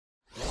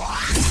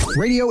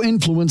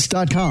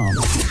RadioInfluence.com.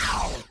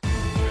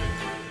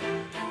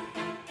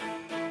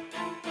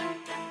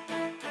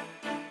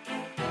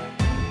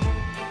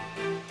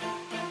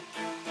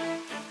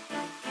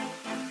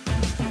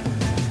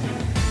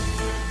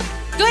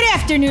 Good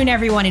afternoon,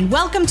 everyone, and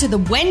welcome to the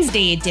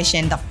Wednesday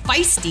edition, the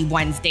feisty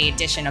Wednesday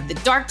edition of the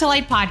Dark to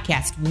Light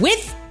podcast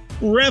with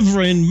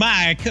Reverend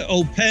Mike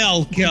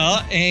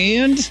Opelka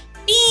and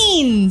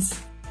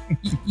Beans.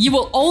 You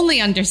will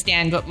only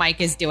understand what Mike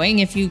is doing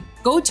if you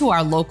go to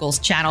our Locals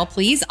channel,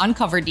 please,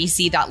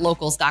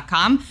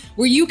 uncoverdc.locals.com,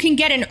 where you can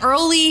get an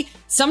early,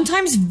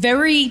 sometimes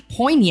very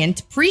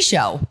poignant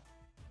pre-show.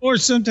 Or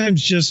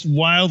sometimes just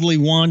wildly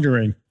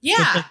wandering. Yeah.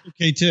 But that's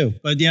okay, too.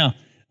 But yeah,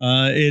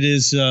 it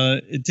is.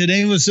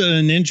 Today was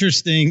an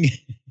interesting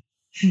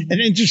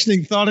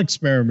thought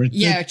experiment.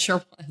 Yeah, it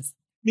sure was.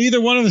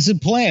 Neither one of us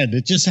had planned.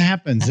 It just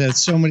happens,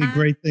 as so many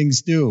great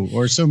things do,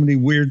 or so many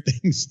weird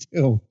things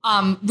do.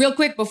 Real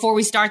quick, before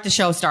we start the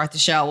show,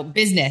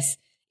 business.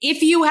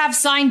 If you have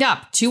signed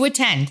up to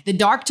attend the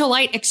Dark to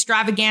Light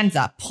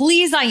extravaganza,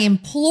 please, I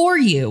implore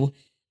you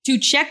to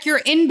check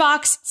your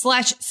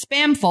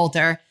inbox/spam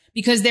folder,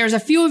 because there's a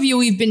few of you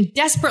we've been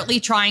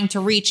desperately trying to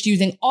reach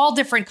using all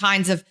different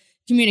kinds of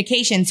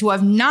communications who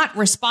have not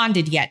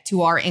responded yet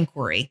to our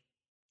inquiry.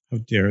 How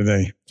dare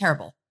they?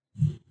 Terrible.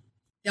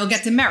 They'll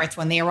get demerits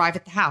when they arrive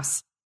at the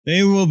house.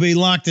 They will be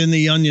locked in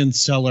the onion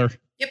cellar.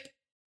 Yep.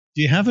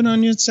 Do you have an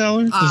onion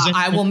cellar?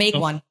 I will make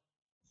one.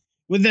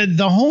 With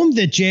the home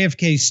that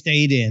JFK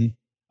stayed in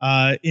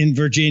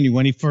Virginia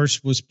when he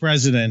first was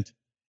president,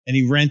 and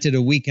he rented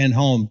a weekend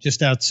home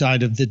just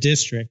outside of the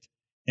district,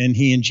 and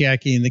he and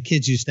Jackie and the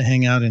kids used to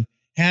hang out and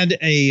had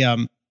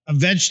a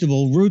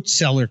vegetable root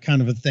cellar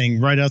kind of a thing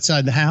right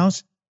outside the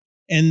house.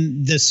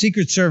 And the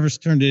Secret Service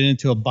turned it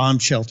into a bomb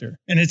shelter,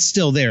 and it's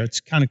still there. It's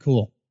kind of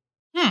cool.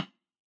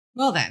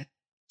 Well, then.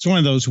 It's one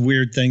of those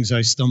weird things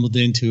I stumbled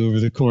into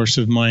over the course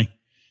of my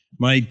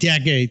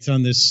decades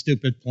on this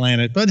stupid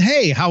planet. But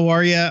hey, how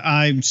are you?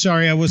 I'm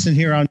sorry I wasn't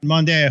here on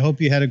Monday. I hope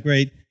you had a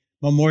great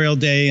Memorial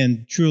Day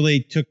and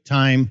truly took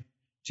time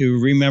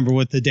to remember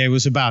what the day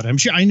was about. I'm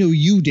sure I knew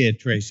you did,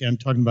 Tracy. I'm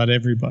talking about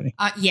everybody.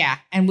 Yeah.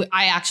 And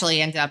I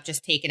actually ended up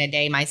just taking a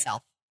day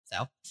myself.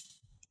 So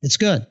it's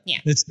good. Yeah,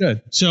 it's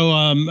good.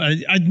 So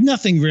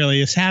nothing really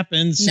has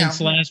happened since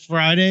last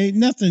Friday.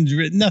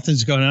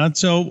 Nothing's going on.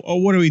 So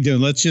what are we doing?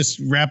 Let's just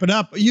wrap it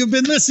up. You've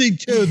been listening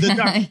to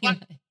the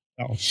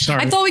Oh,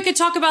 sorry. I thought we could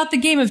talk about the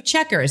game of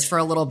checkers for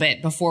a little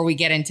bit before we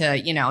get into,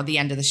 the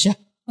end of the show.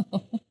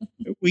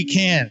 We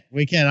can.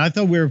 I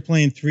thought we were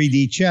playing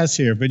 3D chess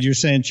here, but you're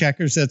saying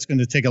checkers. That's going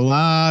to take a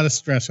lot of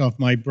stress off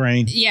my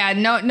brain. Yeah,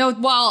 no.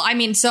 Well, I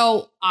mean,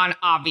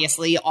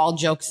 obviously, all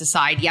jokes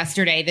aside,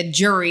 yesterday, the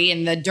jury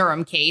in the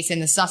Durham case, in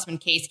the Sussman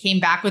case, came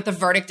back with the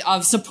verdict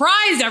of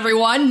surprise,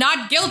 everyone,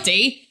 not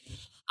guilty.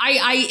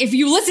 If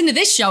you listen to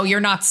this show, you're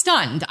not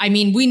stunned. I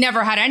mean, we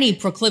never had any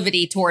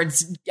proclivity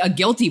towards a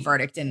guilty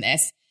verdict in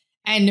this.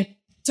 And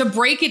to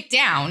break it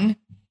down,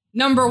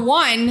 number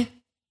one,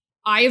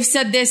 I have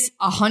said this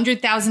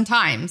 100,000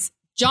 times.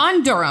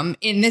 John Durham,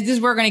 and this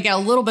is where we're going to get a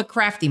little bit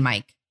crafty,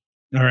 Mike.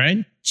 All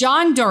right.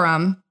 John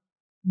Durham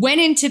went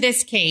into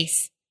this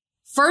case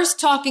first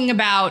talking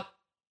about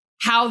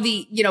how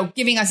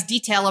giving us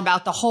detail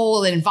about the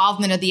whole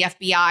involvement of the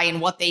FBI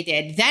and what they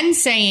did, then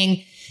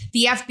saying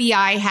the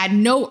FBI had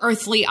no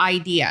earthly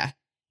idea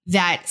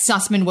that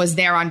Sussman was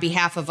there on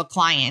behalf of a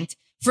client,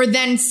 for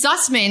then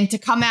Sussman to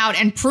come out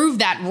and prove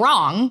that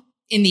wrong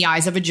in the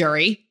eyes of a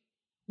jury.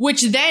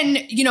 Which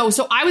then,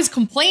 so I was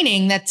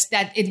complaining that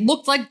it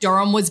looked like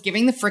Durham was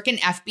giving the frickin'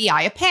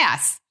 FBI a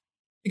pass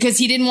because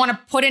he didn't want to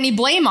put any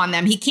blame on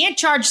them. He can't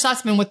charge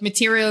Sussman with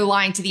materially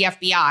lying to the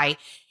FBI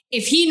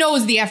if he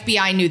knows the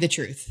FBI knew the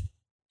truth.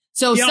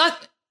 So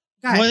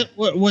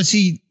was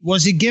he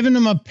giving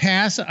him a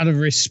pass out of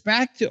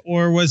respect,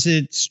 or was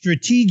it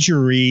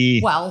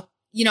strategery? Well,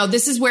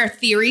 this is where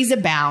theories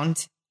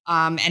abound,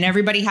 and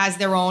everybody has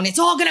their own. It's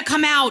all going to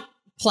come out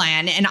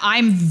plan, and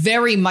I'm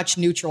very much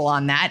neutral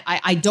on that.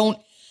 I don't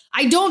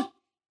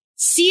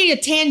see a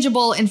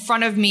tangible in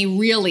front of me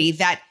really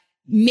that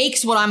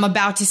makes what I'm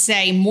about to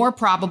say more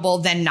probable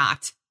than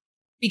not,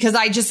 because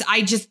I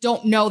just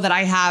don't know that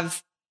I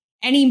have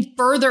any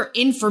further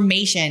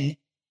information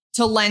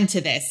to lend to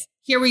this.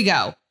 Here we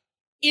go.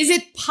 Is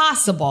it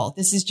possible,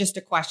 this is just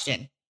a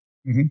question,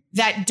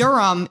 that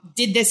Durham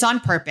did this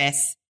on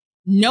purpose,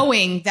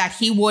 knowing that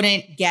he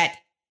wouldn't get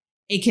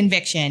a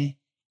conviction,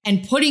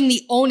 and putting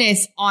the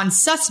onus on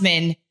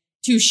Sussman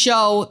to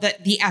show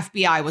that the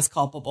FBI was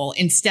culpable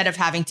instead of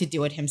having to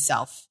do it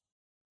himself?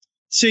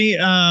 See,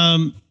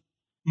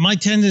 my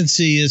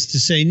tendency is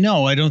to say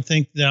no. I don't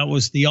think that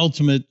was the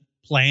ultimate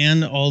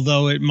plan,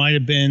 although it might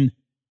have been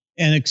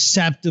an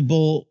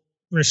acceptable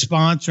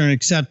response or an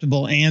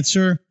acceptable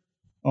answer,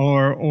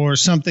 or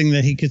something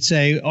that he could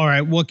say, all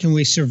right, what can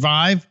we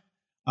survive?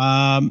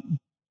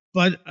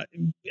 But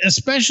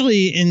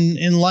especially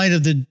in light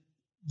of the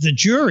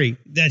jury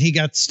that he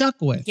got stuck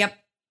with. Yep.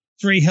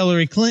 3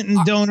 Hillary Clinton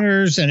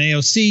donors, an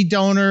AOC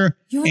donor,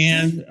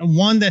 and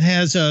one that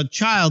has a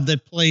child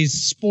that plays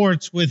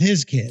sports with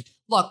his kid.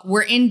 look,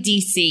 we're in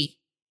D.C.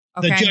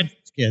 Okay? The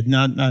judge's kid,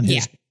 not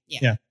his.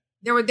 Yeah.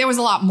 There was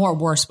a lot more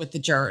worse with the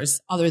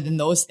jurors other than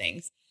those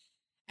things.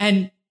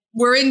 And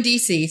we're in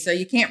D.C., so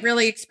you can't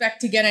really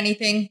expect to get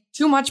anything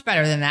too much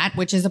better than that,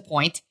 which is a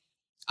point.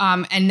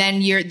 And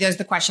then there's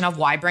the question of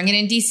why bring it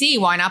in D.C.?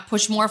 Why not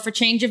push more for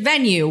change of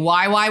venue?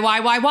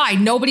 Why?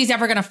 Nobody's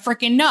ever going to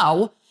freaking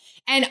know.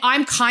 And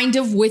I'm kind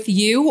of with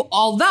you,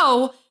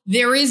 although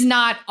there is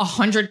not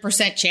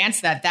 100%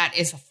 chance that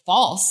is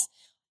false.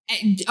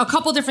 And a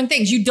couple different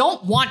things. You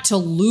don't want to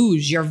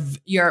lose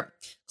your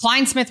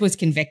Klein-Smith was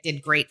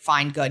convicted. Great,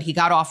 fine, good. He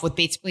got off with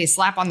basically a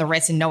slap on the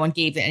wrist and no one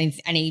gave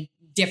any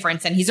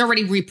difference. And he's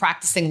already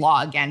repracticing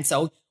law again.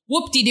 So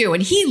whoop-de-doo.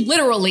 And he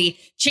literally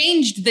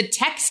changed the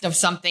text of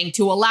something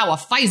to allow a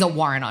FISA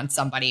warrant on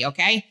somebody.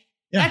 Okay.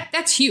 Yeah.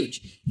 That's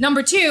huge.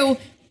 Number two,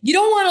 you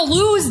don't want to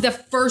lose the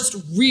first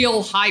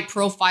real high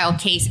profile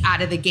case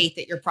out of the gate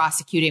that you're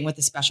prosecuting with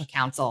the special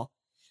counsel.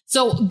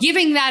 So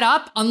giving that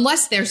up,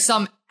 unless there's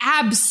some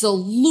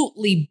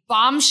absolutely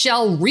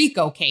bombshell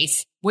RICO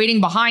case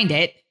waiting behind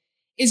it,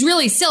 is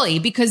really silly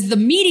because the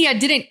media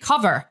didn't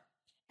cover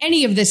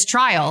any of this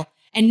trial.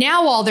 And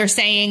now all they're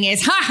saying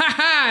is,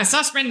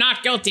 Sussman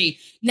not guilty.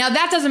 Now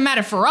that doesn't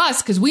matter for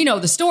us because we know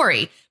the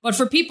story. But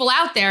for people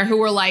out there who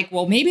were like,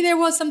 well, maybe there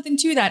was something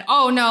to that.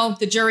 Oh, no,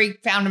 the jury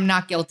found him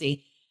not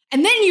guilty.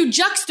 And then you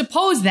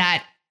juxtapose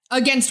that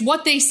against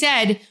what they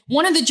said.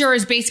 One of the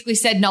jurors basically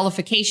said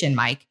nullification,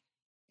 Mike.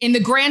 In the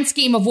grand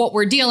scheme of what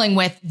we're dealing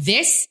with,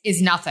 this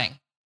is nothing.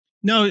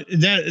 No,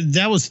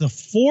 that was the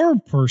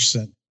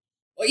foreperson.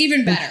 Well,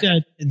 even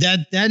better.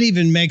 That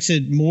even makes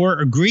it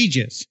more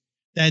egregious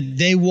that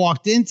they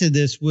walked into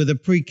this with a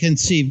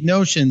preconceived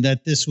notion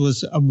that this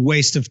was a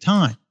waste of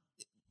time.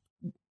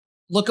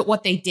 Look at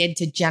what they did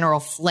to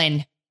General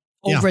Flynn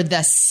over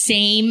the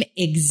same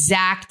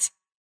exact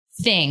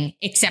thing,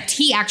 except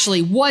he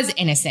actually was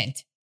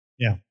innocent.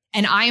 Yeah.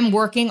 And I am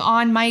working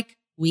on, Mike,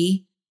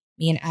 me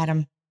and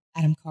Adam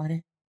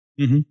Carter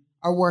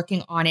are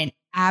working on an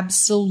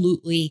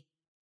absolutely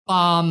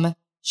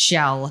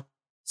bombshell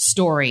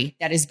story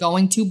that is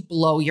going to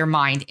blow your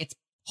mind. It's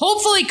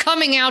hopefully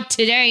coming out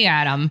today,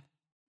 Adam.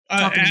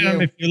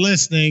 Adam, if you're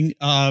listening,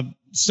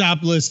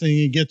 stop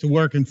listening and get to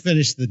work and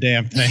finish the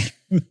damn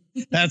thing.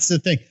 That's the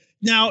thing.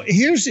 Now,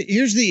 here's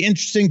the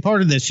interesting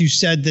part of this. You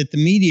said that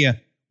the media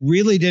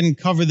really didn't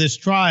cover this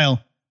trial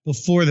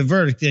before the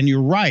verdict, and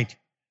you're right.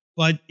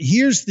 But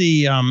here's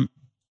the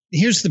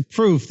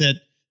proof that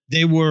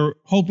they were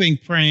hoping,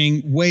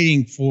 praying,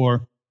 waiting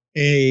for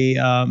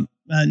a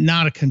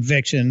not a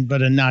conviction,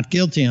 but a not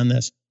guilty on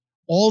this.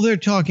 All they're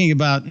talking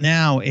about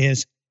now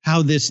is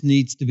how this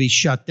needs to be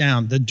shut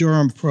down. The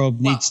Durham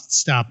probe needs to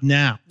stop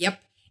now. Yep.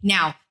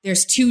 Now,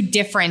 there's two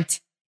different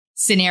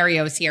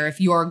scenarios here. If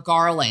you're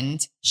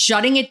Garland,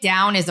 shutting it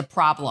down is a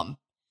problem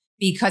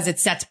because it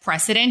sets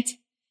precedent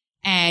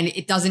and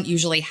it doesn't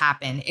usually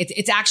happen.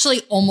 It's actually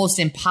almost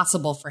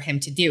impossible for him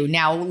to do.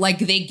 Now, like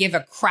they give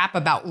a crap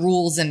about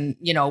rules and,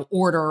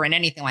 order and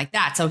anything like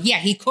that. So yeah,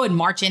 he could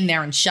march in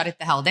there and shut it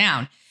the hell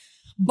down.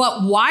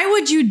 But why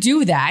would you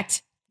do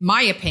that?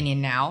 My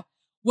opinion now,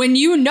 when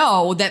you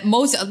know that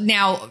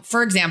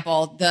for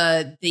example,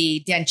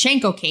 the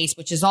Danchenko case,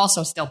 which is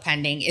also still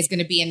pending, is going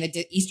to be in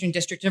the Eastern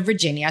District of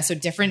Virginia. So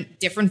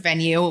different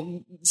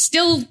venue,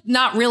 still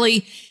not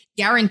really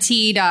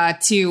guaranteed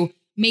to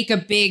make a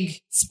big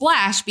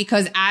splash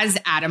because, as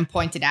Adam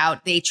pointed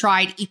out, they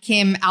tried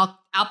Ikim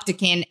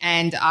Alptekin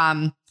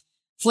and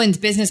Flynn's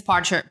business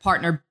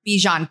partner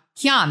Bijan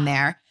Kian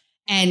there.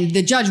 And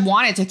the judge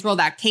wanted to throw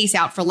that case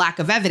out for lack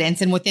of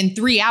evidence. And within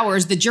 3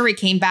 hours, the jury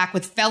came back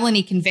with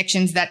felony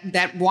convictions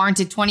that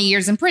warranted 20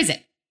 years in prison.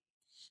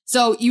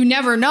 So you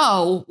never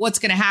know what's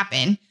going to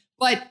happen.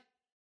 But,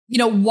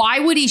 why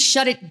would he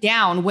shut it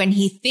down when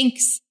he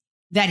thinks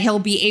that he'll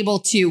be able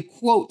to,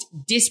 quote,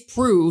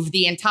 disprove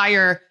the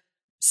entire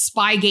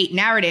Spygate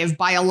narrative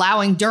by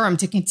allowing Durham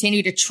to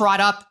continue to trot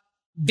up,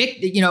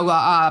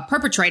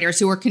 perpetrators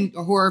who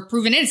are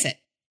proven innocent?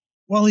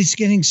 Well, he's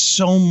getting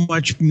so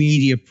much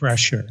media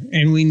pressure.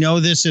 And we know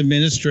this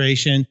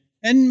administration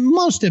and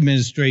most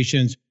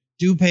administrations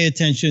do pay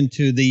attention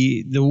to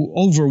the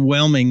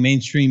overwhelming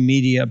mainstream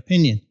media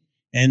opinion.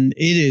 And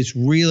it is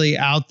really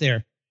out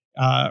there.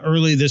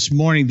 Early this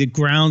morning, the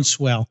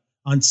groundswell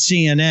on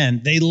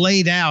CNN, they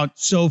laid out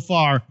so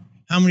far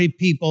how many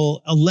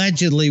people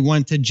allegedly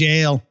went to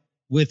jail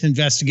with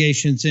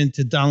investigations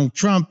into Donald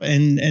Trump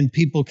and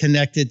people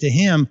connected to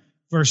him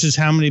versus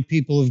how many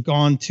people have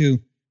gone to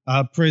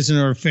prison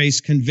or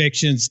face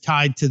convictions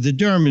tied to the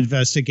Durham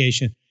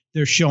investigation.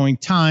 They're showing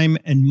time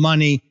and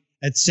money,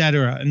 et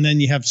cetera. And then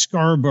you have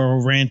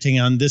Scarborough ranting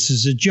on this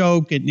is a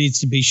joke. It needs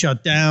to be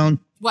shut down.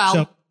 Well,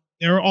 so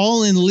they're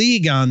all in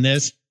league on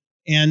this.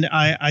 And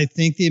I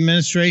think the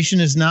administration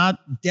is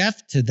not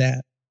deaf to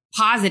that.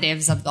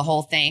 Positives of the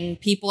whole thing.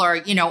 People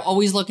are,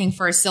 always looking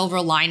for a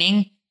silver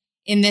lining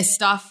in this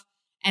stuff.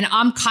 And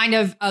I'm kind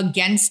of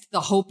against the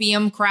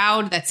hopium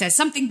crowd that says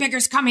something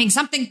bigger's coming,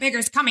 something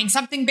bigger's coming,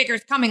 something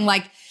bigger's coming.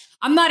 Like,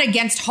 I'm not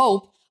against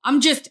hope.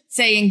 I'm just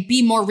saying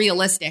be more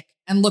realistic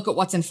and look at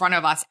what's in front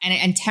of us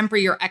and temper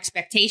your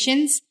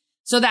expectations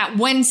so that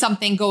when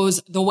something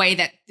goes the way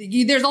that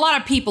there's a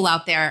lot of people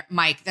out there,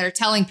 Mike, that are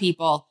telling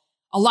people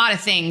a lot of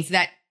things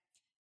that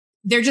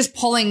they're just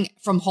pulling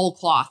from whole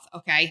cloth.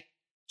 Okay.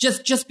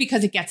 Just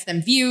because it gets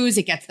them views,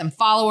 it gets them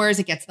followers,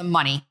 it gets them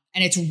money,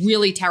 and it's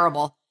really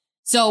terrible.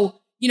 So,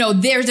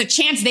 there's a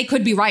chance they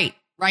could be right?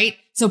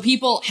 So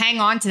people hang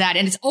on to that,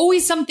 and it's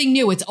always something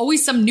new. It's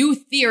always some new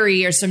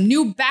theory or some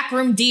new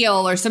backroom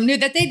deal or some new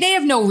that they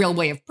have no real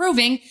way of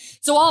proving.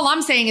 So all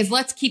I'm saying is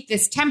let's keep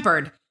this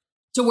tempered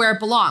to where it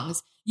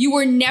belongs. You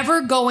were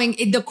never going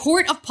in the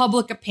court of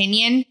public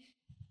opinion.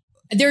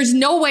 There's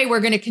no way we're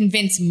going to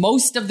convince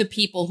most of the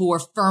people who are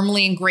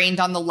firmly ingrained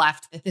on the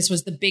left that this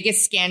was the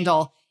biggest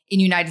scandal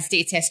in United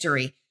States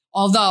history.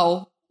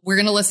 Although we're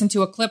going to listen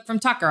to a clip from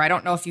Tucker. I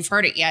don't know if you've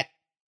heard it yet.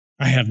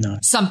 I have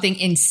not. Something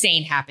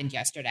insane happened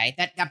yesterday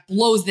that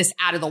blows this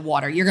out of the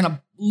water. You're going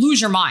to lose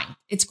your mind.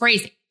 It's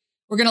crazy.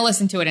 We're going to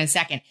listen to it in a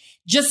second.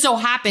 Just so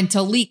happened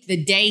to leak the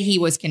day he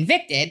was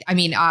convicted.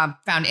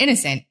 Found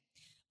innocent.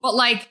 But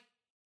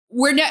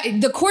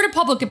the court of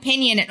public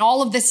opinion and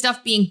all of this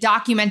stuff being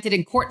documented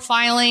in court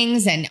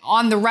filings and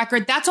on the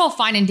record, that's all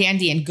fine and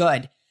dandy and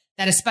good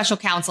that a special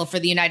counsel for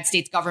the United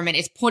States government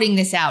is putting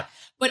this out.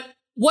 But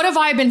what have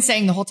I been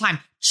saying the whole time?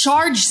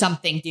 Charge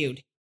something,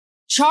 dude.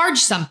 Charge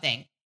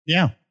something.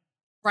 Yeah.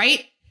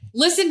 Right?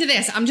 Listen to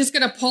this. I'm just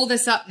going to pull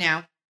this up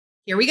now.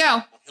 Here we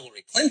go.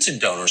 Hillary Clinton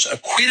donors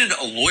acquitted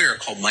a lawyer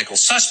called Michael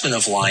Sussman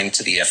of lying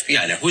to the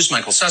FBI. Now, who's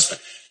Michael Sussman?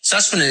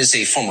 Sussman is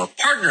a former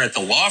partner at the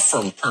law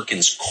firm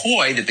Perkins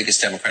Coie, the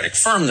biggest Democratic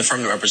firm, the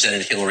firm that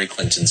represented Hillary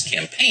Clinton's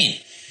campaign.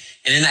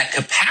 And in that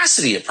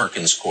capacity at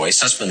Perkins Coie,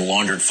 Sussman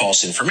laundered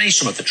false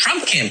information about the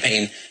Trump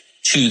campaign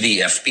to the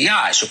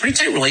FBI. So a pretty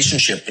tight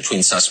relationship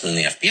between Sussman and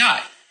the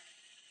FBI.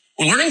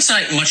 We're learning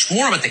tonight much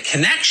more about the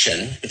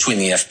connection between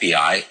the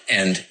FBI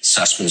and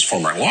Sussman's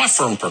former law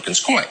firm,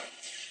 Perkins Coie.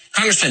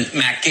 Congressman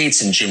Matt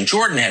Gaetz and Jim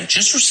Jordan have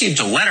just received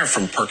a letter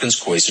from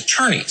Perkins Coie's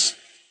attorneys.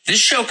 This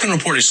show can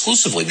report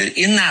exclusively that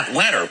in that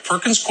letter,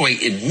 Perkins Coie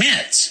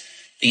admits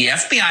the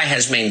FBI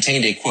has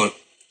maintained a, quote,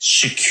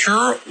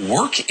 secure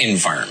work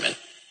environment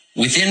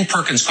within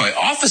Perkins Coie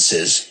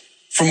offices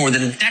for more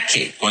than a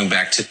decade, going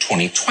back to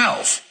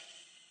 2012.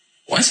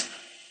 What?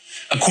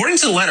 According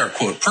to the letter,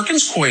 quote,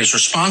 Perkins Coie is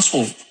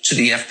responsible to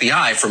the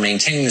FBI for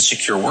maintaining the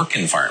secure work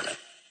environment.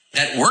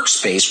 That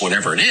workspace,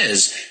 whatever it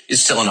is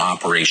still in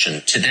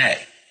operation today.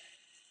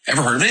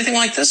 Ever heard of anything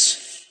like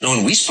this? No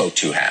one we spoke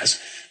to has.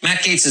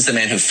 Matt Gaetz is the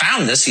man who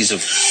found this. He's, of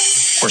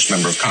course,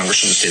 member of Congress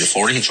from the state of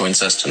Florida. He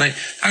joins us tonight.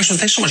 Congressman,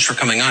 thanks so much for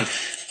coming on.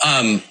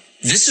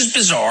 This is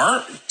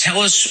bizarre. Tell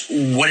us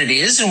what it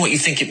is and what you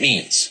think it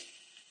means.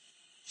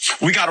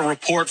 We got a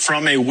report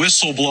from a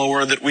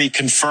whistleblower that we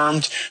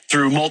confirmed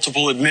through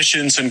multiple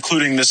admissions,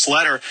 including this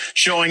letter,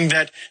 showing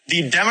that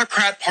the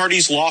Democrat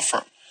Party's law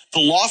firm, the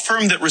law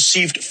firm that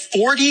received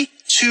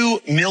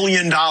 $42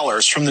 million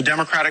from the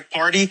Democratic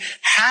Party,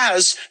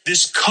 has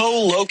this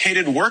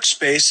co-located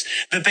workspace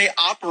that they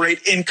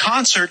operate in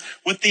concert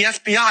with the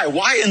FBI.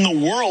 Why in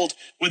the world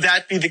would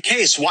that be the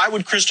case? Why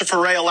would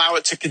Christopher Wray allow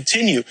it to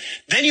continue?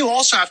 Then you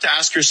also have to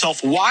ask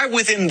yourself, why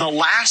within the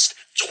last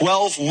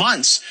 12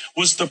 months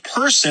was the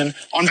person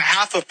on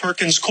behalf of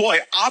Perkins Coie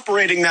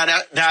operating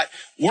that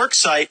work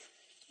site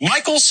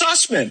Michael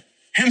Sussman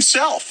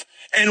himself?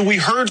 And we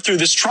heard through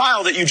this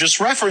trial that you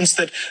just referenced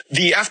that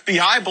the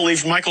FBI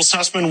believed Michael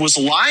Sussman was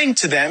lying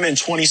to them in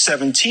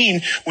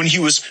 2017 when he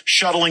was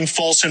shuttling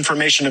false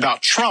information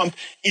about Trump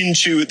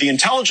into the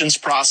intelligence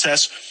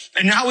process.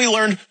 And now we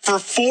learned for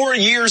 4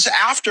 years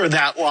after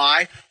that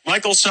lie,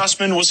 Michael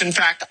Sussman was in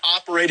fact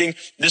operating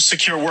this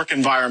secure work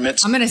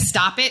environment. I'm going to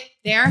stop it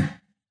there.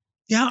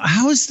 Yeah,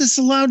 how is this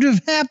allowed to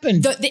have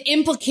happened? The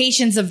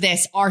implications of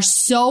this are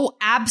so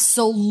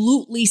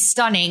absolutely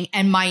stunning.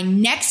 And my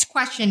next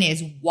question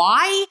is,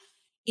 why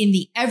in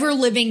the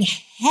ever-living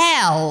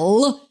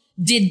hell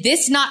did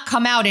this not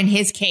come out in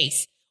his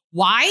case?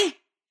 Why?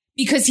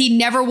 Because he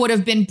never would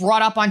have been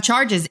brought up on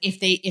charges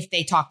if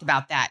they talked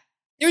about that.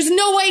 There's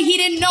no way he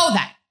didn't know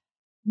that.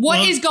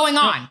 What is going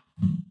on?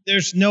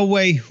 There's no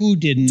way who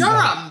didn't know.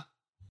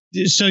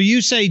 Durham. So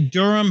you say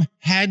Durham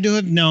had to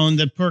have known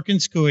that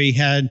Perkins Coie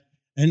had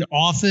an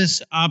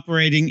office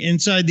operating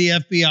inside the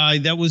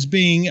FBI that was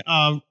being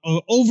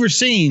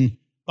overseen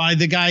by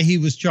the guy he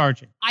was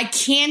charging. I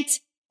can't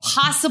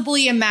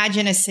possibly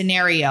imagine a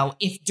scenario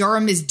if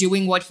Durham is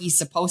doing what he's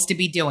supposed to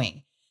be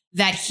doing,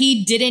 that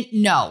he didn't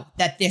know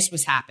that this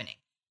was happening.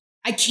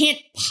 I can't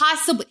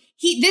possibly.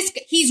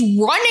 He's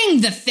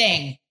running the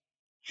thing.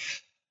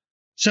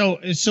 So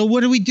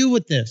what do we do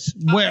with this?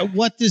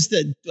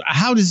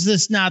 How does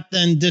this not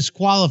then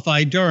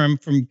disqualify Durham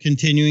from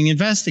continuing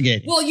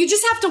investigating? Well, you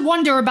just have to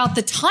wonder about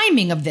the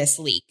timing of this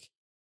leak.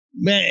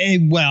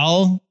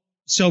 Well,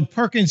 so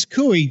Perkins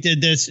Coie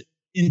did this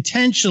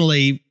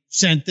intentionally,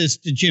 sent this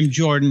to Jim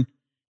Jordan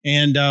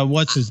and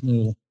what's his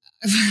name?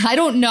 I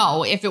don't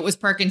know if it was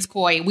Perkins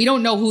Coie. We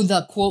don't know who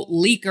the quote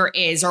leaker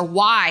is or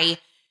why.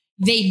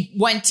 they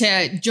went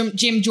to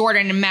Jim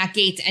Jordan and Matt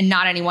Gaetz and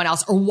not anyone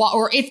else,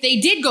 or if they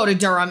did go to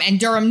Durham and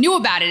Durham knew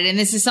about it and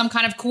this is some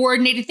kind of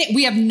coordinated thing.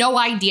 We have no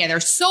idea.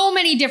 There's so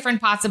many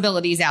different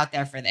possibilities out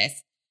there for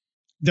this.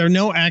 There are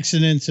no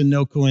accidents and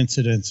no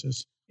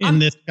coincidences in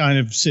this kind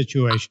of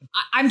situation.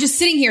 I'm just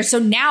sitting here. So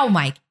now,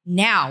 Mike,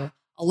 a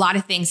lot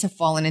of things have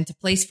fallen into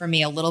place for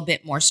me a little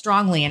bit more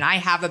strongly. And I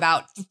have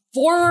about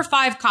 4 or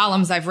 5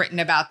 columns I've written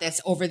about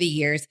this over the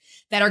years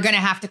that are going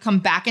to have to come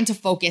back into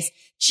focus,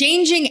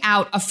 changing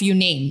out a few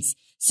names.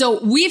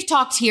 So we've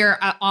talked here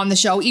on the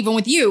show, even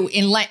with you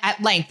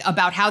at length,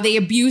 about how they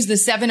abused the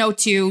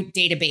 702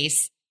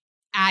 database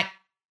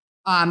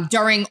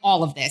during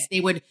all of this.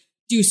 They would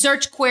do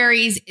search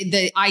queries.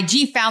 The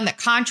IG found that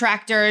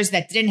contractors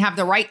that didn't have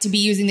the right to be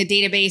using the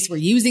database were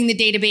using the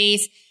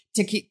database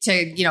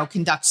to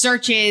conduct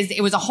searches. It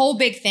was a whole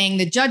big thing.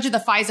 The judge of the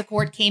FISA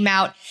court came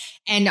out,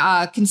 and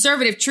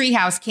Conservative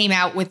Treehouse came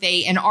out with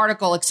an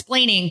article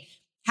explaining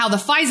how the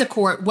FISA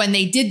court, when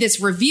they did this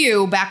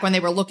review back when they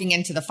were looking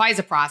into the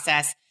FISA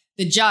process,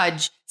 the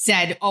judge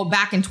said,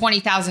 back in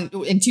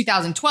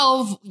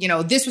 2012,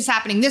 this was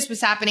happening.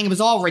 It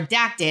was all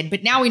redacted.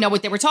 But now we know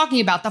what they were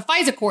talking about. The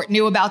FISA court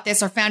knew about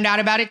this or found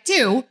out about it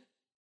too.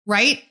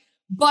 Right.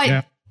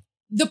 But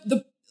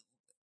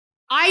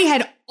I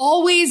had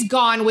always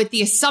gone with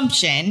the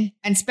assumption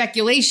and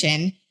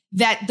speculation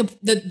that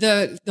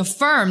the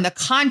firm, the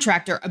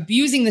contractor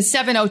abusing the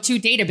 702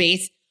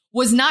 database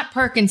was not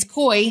Perkins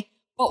Coie,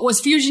 but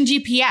was Fusion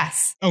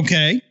GPS.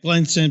 Okay.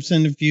 Glenn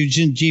Simpson of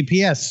Fusion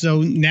GPS.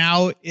 So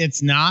now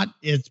it's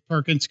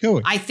Perkins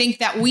Coie. I think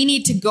that we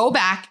need to go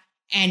back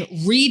and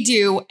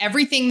redo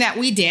everything that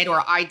we did,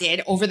 or I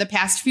did, over the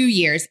past few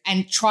years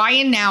and try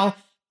and now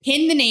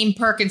pin the name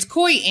Perkins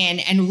Coie in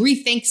and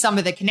rethink some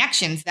of the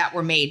connections that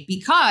were made,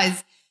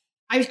 because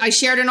I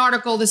shared an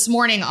article this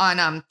morning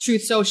on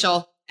Truth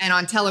Social and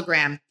on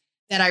Telegram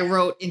that I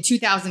wrote in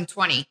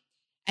 2020.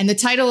 And the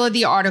title of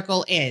the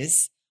article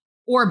is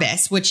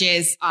Orbis, which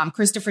is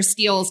Christopher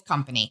Steele's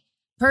company.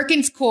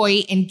 Perkins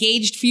Coie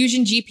engaged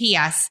Fusion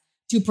GPS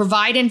to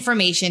provide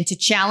information to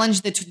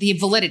challenge the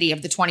validity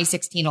of the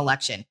 2016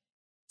 election.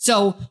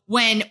 So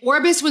when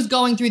Orbis was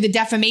going through the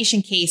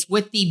defamation case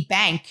with the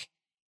bank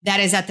that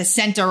is at the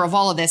center of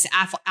all of this,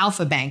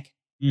 Alpha Bank,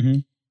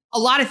 a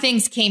lot of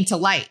things came to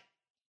light.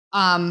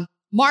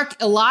 Mark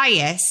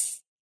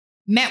Elias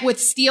met with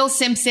Steele,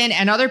 Simpson,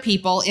 and other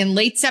people in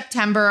late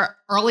September,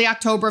 early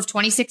October of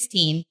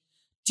 2016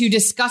 to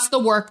discuss the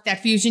work that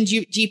Fusion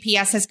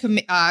GPS has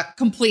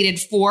completed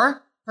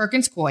for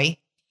Perkins Coie,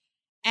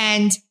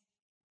 and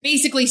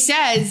basically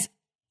says,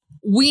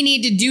 we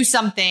need to do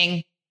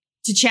something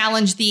to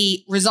challenge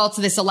the results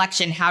of this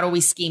election. How do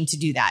we scheme to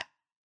do that?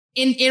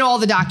 In all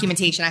the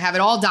documentation, I have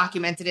it all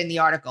documented in the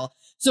article.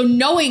 So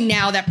knowing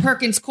now that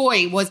Perkins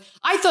Coie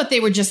I thought they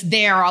were just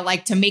there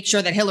to make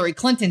sure that Hillary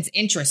Clinton's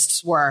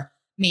interests were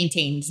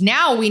maintained.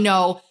 Now we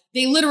know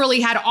they literally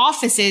had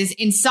offices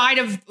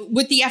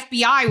with the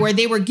FBI where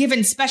they were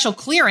given special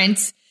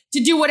clearance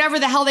to do whatever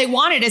the hell they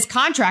wanted as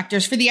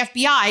contractors for the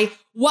FBI,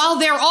 while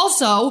they're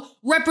also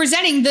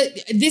representing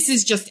this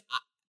is just,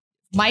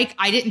 Mike,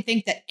 I didn't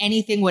think that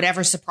anything would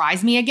ever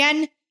surprise me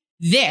again.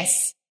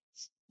 This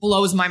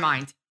blows my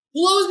mind.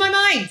 Blows my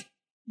mind.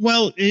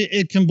 Well,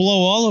 it can blow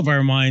all of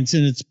our minds,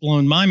 and it's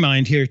blown my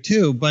mind here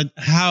too. But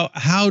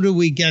how do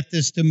we get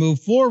this to move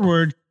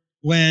forward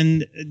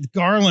when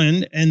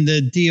Garland and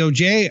the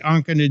DOJ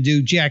aren't going to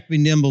do Jack B.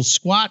 Nimble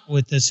squat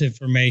with this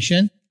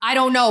information? I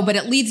don't know, but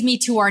it leads me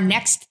to our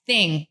next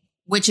thing,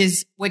 which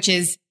is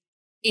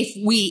if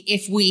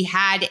we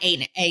had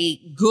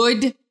a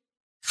good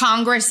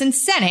Congress and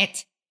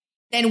Senate,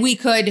 then we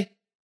could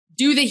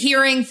do the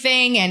hearing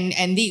thing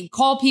and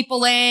call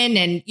people in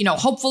and,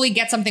 hopefully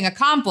get something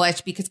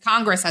accomplished because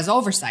Congress has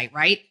oversight,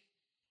 right?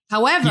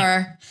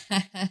 However,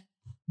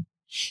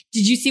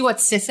 did you see what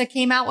CISA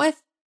came out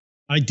with?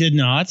 I did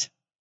not.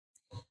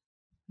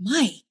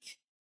 Mike,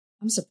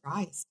 I'm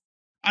surprised.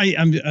 I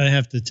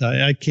have to tell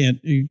you, I can't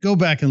go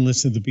back and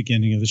listen to the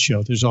beginning of the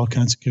show. There's all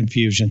kinds of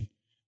confusion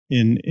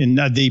in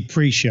the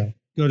pre-show.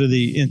 Go to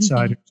the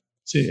Insider.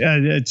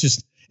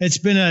 It's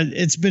been an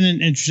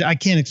interesting. I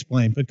can't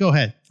explain, but go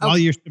ahead. Okay. While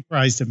you're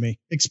surprised at me,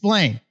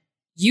 explain.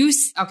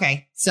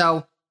 Okay.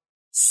 So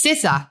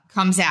CISA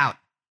comes out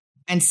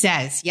and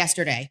says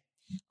yesterday,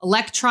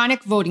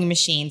 electronic voting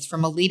machines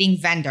from a leading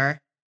vendor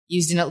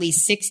used in at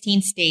least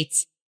 16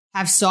 states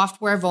have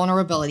software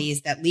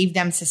vulnerabilities that leave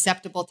them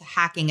susceptible to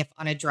hacking if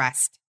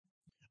unaddressed.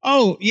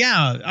 Oh,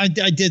 yeah. I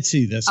did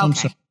see this. Okay. I'm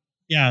sorry.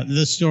 Yeah,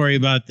 the story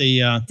about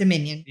the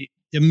Dominion.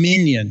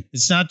 Dominion.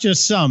 It's not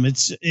just some.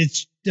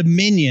 It's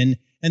Dominion.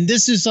 And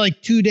this is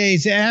 2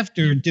 days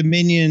after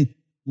Dominion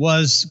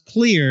was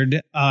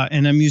cleared,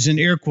 and I'm using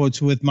air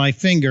quotes with my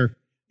finger,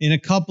 in a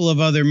couple of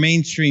other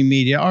mainstream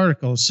media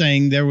articles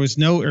saying there was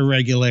no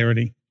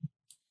irregularity.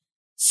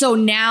 So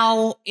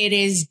now it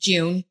is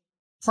June.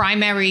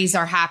 Primaries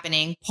are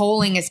happening.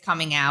 Polling is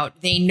coming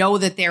out. They know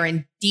that they're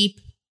in deep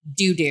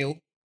doo-doo,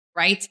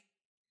 right?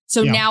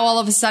 So Now all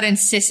of a sudden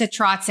CISA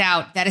trots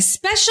out that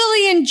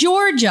especially in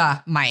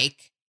Georgia,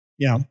 Mike.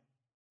 Yeah.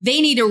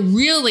 they need to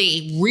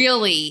really,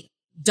 really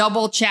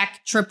double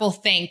check, triple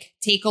think,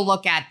 take a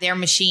look at their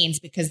machines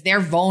because they're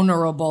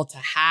vulnerable to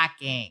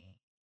hacking.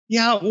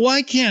 Yeah,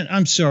 why can't,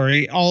 I'm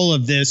sorry, all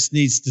of this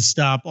needs to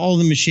stop. All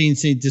the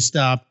machines need to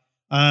stop.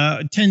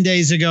 10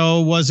 days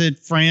ago, was it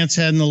France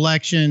had an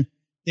election?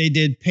 They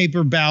did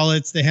paper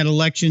ballots. They had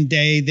election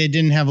day. They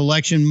didn't have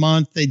election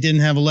month. They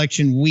didn't have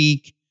election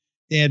week.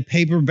 They had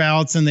paper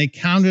ballots and they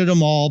counted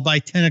them all by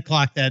 10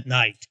 o'clock that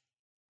night.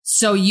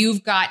 So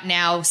you've got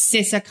now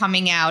CISA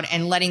coming out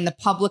and letting the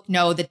public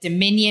know that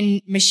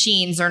Dominion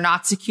machines are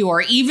not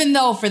secure, even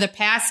though for the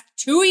past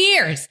 2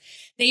 years,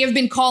 they have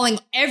been calling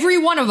every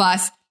one of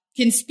us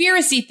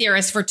conspiracy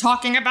theorists for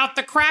talking about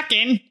the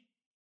Kraken,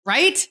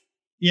 right?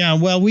 Yeah,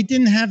 well, we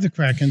didn't have the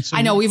Kraken. So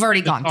I know we've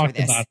already gone through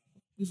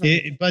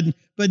this.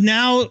 But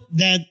now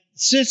that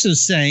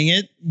CISA's saying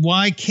it,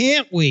 why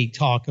can't we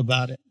talk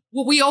about it?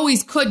 Well, we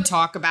always could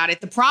talk about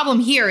it. The problem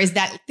here is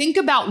that think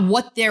about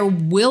what they're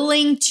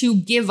willing to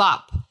give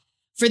up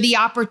for the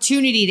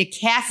opportunity to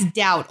cast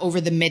doubt over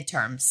the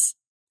midterms.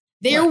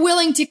 They're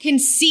willing to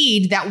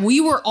concede that we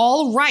were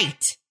all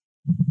right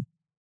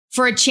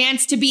for a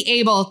chance to be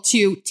able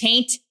to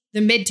taint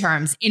the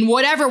midterms in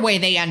whatever way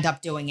they end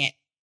up doing it.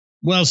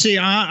 Well, see,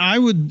 I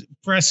would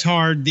press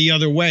hard the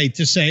other way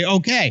to say,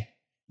 okay,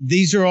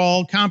 these are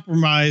all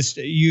compromised.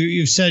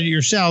 You've said it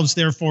yourselves,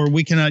 therefore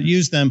we cannot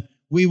use them.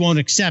 We won't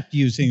accept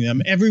using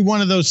them. Every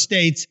one of those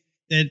states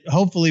that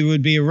hopefully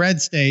would be a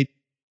red state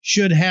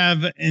should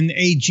have an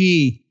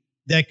AG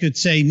that could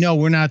say, no,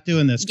 we're not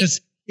doing this. Because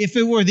if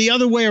it were the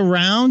other way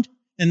around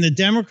and the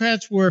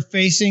Democrats were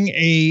facing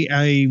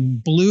a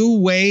blue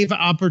wave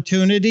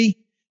opportunity,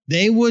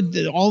 they would,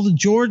 all the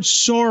George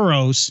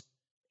Soros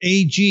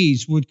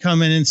AGs would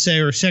come in and say,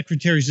 or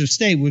secretaries of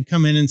state would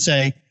come in and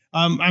say,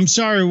 I'm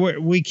sorry,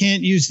 we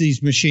can't use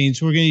these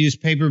machines. We're going to use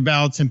paper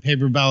ballots and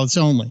paper ballots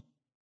only.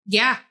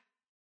 Yeah.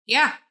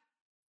 Yeah.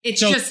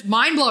 It's just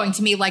mind blowing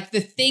to me, like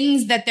the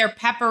things that they're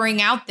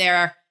peppering out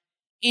there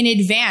in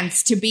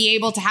advance to be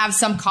able to have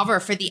some cover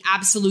for the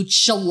absolute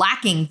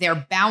shellacking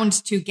they're bound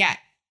to get.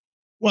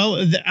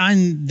 Well,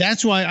 and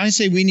that's why I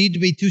say we need to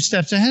be 2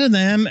 steps ahead of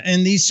them.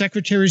 And these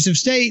secretaries of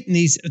state and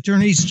these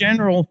attorneys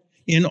general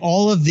in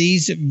all of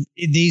these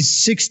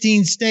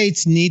 16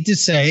 states need to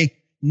say,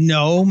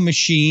 no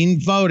machine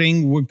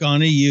voting. We're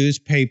going to use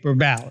paper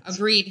ballots.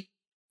 Agreed.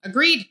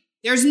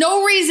 There's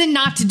no reason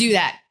not to do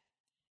that.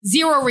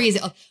 Zero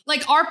reason.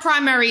 Like our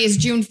primary is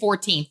June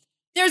 14th.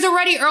 There's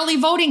already early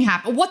voting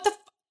happen. What the?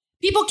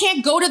 People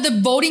can't go to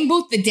the voting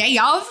booth the day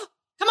of?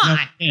 Come on.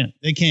 No,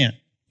 they can't.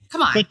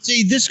 Come on. But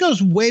see, this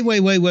goes way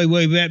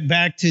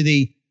back to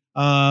the,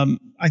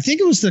 I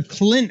think it was the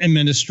Clinton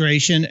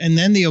administration and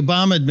then the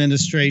Obama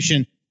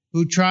administration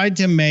who tried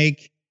to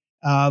make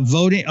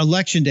voting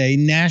election day,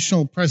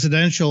 national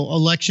presidential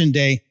election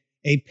day,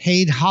 a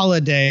paid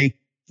holiday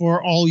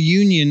for all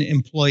union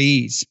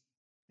employees.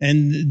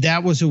 And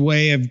that was a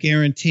way of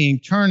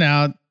guaranteeing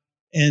turnout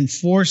and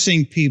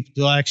forcing people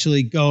to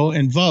actually go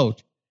and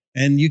vote.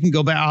 And you can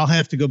go back. I'll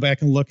have to go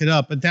back and look it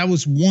up. But that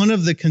was one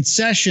of the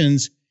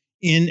concessions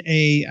in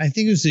I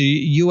think it was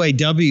the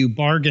UAW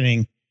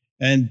bargaining.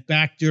 And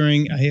back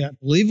during, I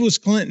believe it was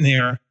Clinton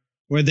era,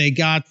 where they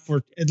got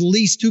for at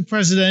least 2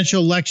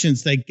 presidential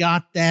elections, they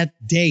got that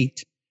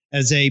date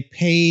as a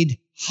paid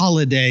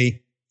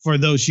holiday for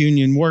those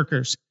union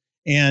workers.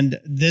 And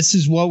this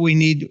is what we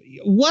need.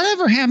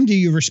 Whatever happened to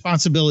your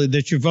responsibility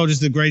that your vote is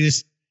the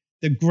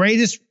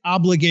greatest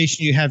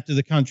obligation you have to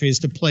the country is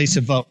to place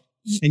a vote.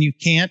 And you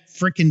can't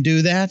frickin'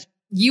 do that.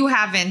 You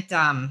haven't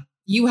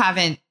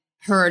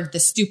heard the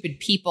Stupid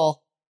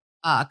People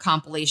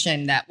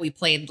compilation that we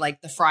played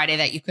like the Friday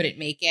that you couldn't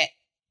make it.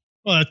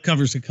 Well, that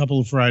covers a couple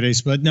of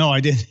Fridays, but no, I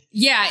didn't.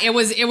 Yeah, it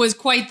was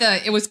quite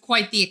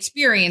the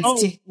experience.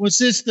 Oh, was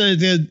this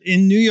the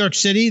in New York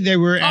City? They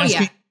were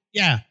asking.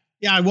 Yeah,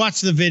 I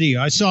watched the video.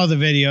 I saw the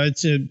video.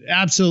 It's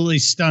absolutely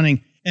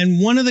stunning.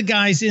 And one of the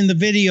guys in the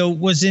video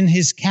was in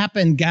his cap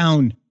and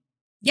gown.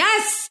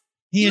 Yes,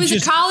 he was a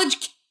college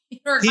kid.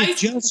 He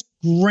just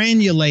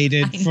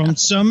granulated from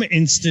some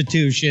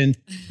institution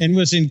and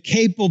was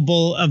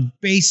incapable of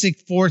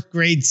basic 4th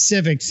grade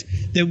civics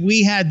that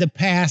we had to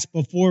pass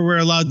before we're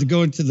allowed to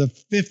go into the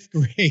 5th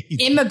grade.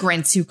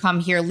 Immigrants who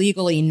come here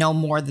legally know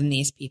more than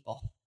these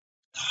people.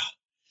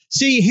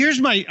 See,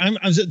 here's my I'm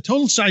a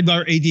total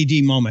sidebar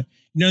ADD moment.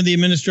 You know, the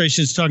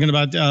administration is talking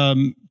about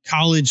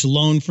college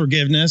loan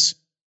forgiveness.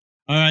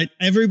 All right.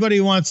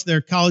 Everybody wants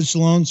their college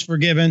loans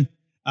forgiven.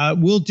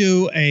 We'll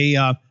do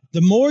a the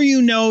more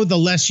you know, the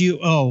less you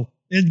owe.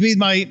 It'd be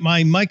my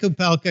Mike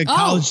Opelka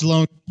college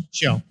loan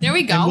show. There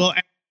we go.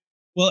 And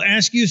we'll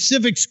ask you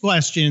civics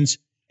questions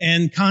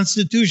and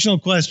constitutional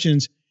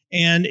questions.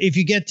 And if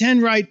you get 10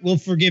 right, we'll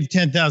forgive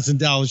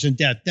 $10,000 in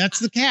debt. That's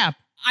the cap.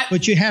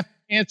 But you have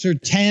to answer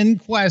 10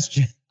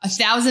 questions.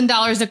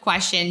 $1,000 a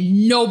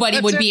question. Nobody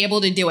would be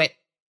able to do it.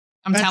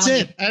 I'm telling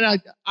you. And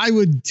I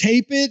would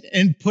tape it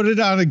and put it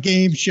on a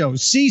game show.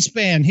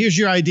 C-SPAN, here's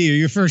your idea,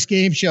 your first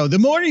game show. The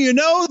more you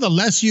know, the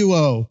less you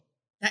owe.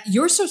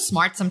 You're so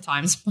smart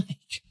sometimes,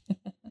 Mike.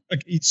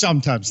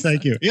 Sometimes,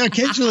 thank you. Yeah,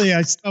 occasionally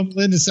I stumble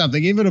into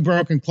something. Even a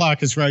broken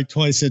clock is right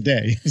twice a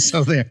day.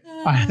 So there,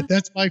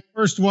 that's my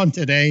first one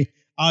today.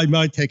 I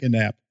might take a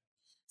nap.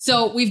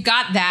 So we've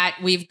got that.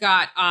 We've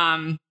got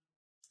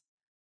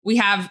we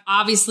have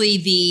obviously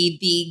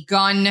the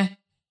gun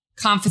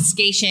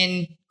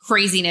confiscation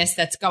craziness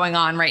that's going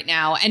on right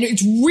now, and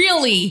it's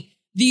really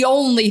the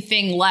only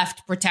thing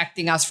left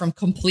protecting us from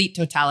complete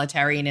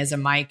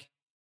totalitarianism, Mike.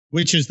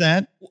 Which is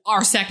that?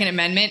 Our Second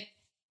Amendment.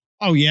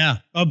 Oh, yeah.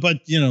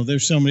 But,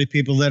 there's so many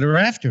people that are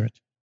after it.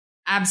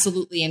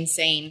 Absolutely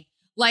insane.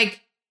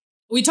 Like,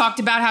 we talked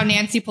about how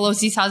Nancy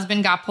Pelosi's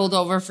husband got pulled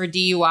over for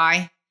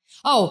DUI.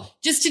 Oh,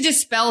 just to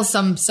dispel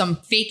some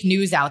fake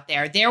news out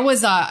there. There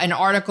was an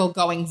article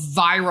going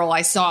viral.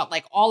 I saw it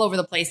like all over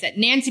the place that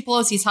Nancy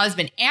Pelosi's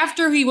husband,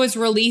 after he was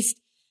released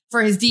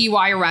for his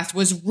DUI arrest,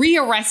 was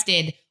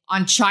rearrested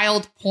on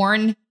child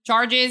porn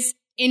charges.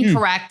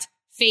 Incorrect.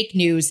 Fake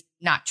news.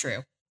 Not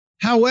true.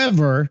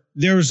 However,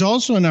 there's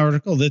also an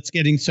article that's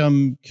getting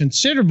some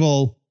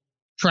considerable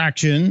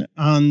traction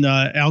on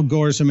Al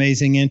Gore's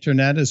amazing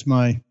internet, as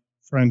my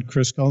friend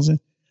Chris calls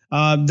it,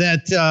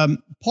 that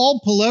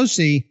Paul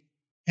Pelosi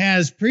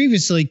has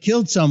previously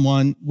killed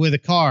someone with a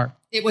car.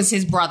 It was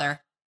his brother.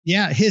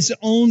 Yeah, his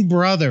own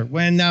brother.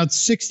 When now it's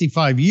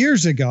 65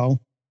 years ago.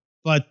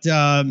 But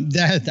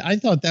that I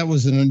thought that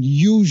was an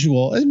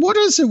unusual. What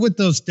is it with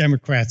those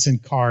Democrats in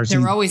cars?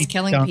 They're always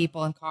killing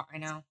people in cars. I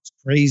know. It's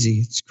crazy.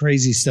 It's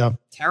crazy stuff.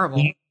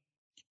 Terrible.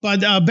 But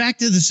back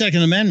to the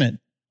Second Amendment.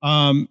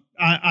 I'm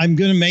going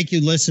to make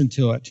you listen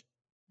to it.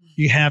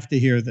 You have to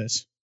hear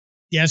this.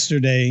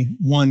 Yesterday,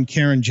 one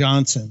Karen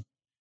Johnson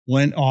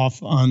went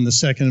off on the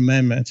Second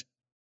Amendment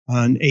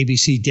on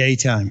ABC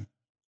Daytime.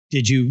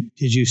 Did you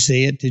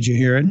see it? Did you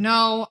hear it?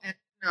 No.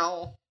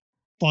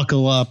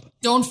 Buckle up.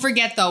 Don't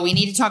forget, though, we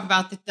need to talk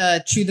about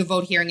the True the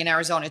Vote hearing in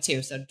Arizona,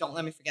 too. So don't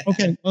let me forget that.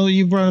 Okay. Well,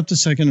 you brought up the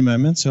Second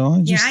Amendment, so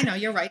I know.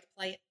 You're right.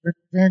 Play it.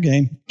 Fair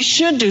game. You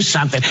should do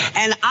something.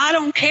 And I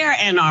don't care,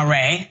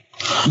 NRA.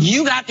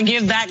 You got to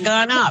give that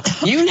gun up.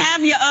 You can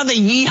have your other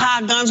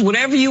yeehaw guns,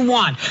 whatever you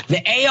want. The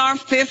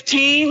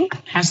AR-15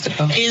 has to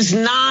go. Is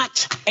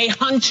not a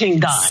hunting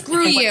gun.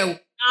 Screw you.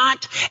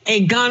 Not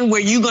a gun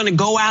where you're going to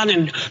go out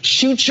and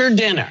shoot your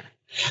dinner.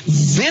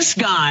 This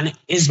gun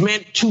is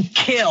meant to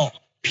kill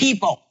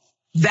people.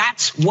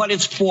 That's what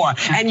it's for.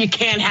 And you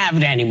can't have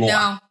it anymore.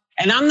 No.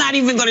 And I'm not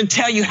even going to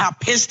tell you how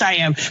pissed I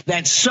am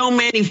that so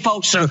many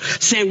folks are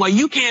saying, well,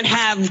 you can't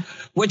have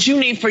what you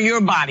need for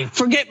your body.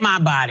 Forget my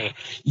body.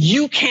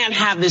 You can't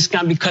have this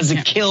gun because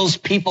it kills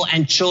people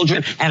and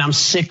children, and I'm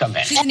sick of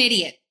it. She's an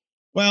idiot.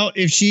 Well,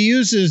 if she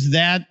uses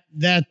that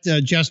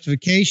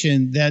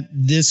justification that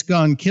this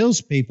gun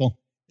kills people,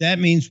 that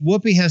means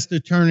Whoopi has to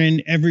turn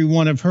in every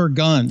one of her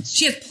guns.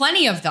 She has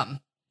plenty of them.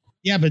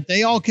 Yeah, but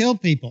they all kill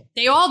people.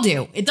 They all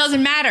do. It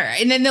doesn't matter.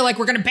 And then they're like,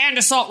 we're going to ban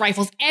assault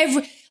rifles.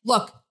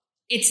 Look,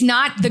 it's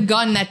not the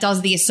gun that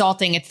does the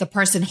assaulting. It's the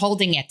person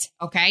holding it.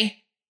 Okay.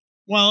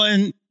 Well,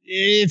 and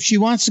if she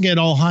wants to get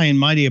all high and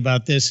mighty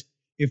about this,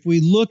 if we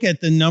look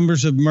at the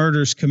numbers of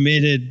murders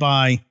committed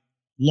by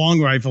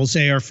long rifles,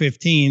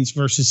 AR-15s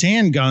versus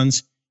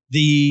handguns,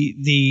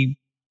 the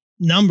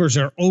numbers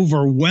are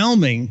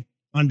overwhelming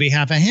on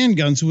behalf of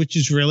handguns, which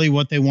is really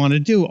what they want to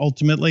do.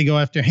 Ultimately go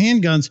after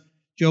handguns.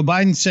 Joe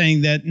Biden's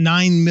saying that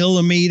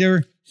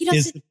 9mm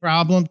is the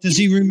problem. Does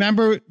he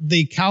remember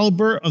the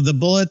caliber of the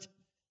bullet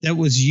that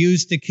was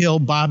used to kill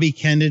Bobby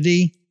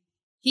Kennedy?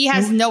 He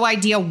has no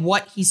idea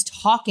what he's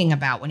talking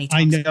about when he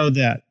talks. I know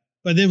that.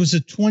 But there was a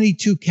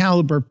 .22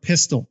 caliber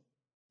pistol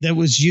that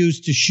was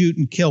used to shoot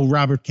and kill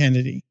Robert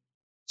Kennedy.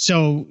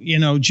 So,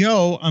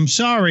 Joe, I'm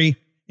sorry.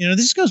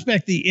 This goes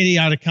back to the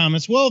idiotic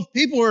comments. Well, if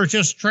people are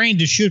just trained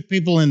to shoot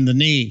people in the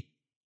knee.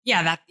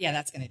 Yeah,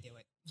 that's going to do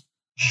it.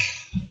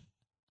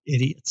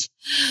 Idiots.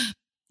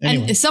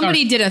 Anyway, and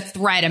somebody did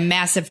a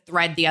massive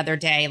thread the other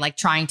day, like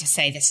trying to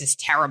say this is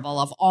terrible,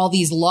 of all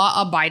these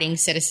law-abiding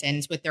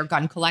citizens with their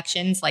gun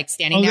collections, like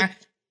standing there.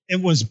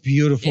 It was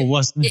beautiful,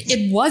 wasn't it?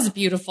 It was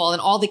beautiful.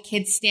 And all the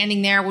kids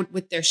standing there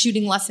with their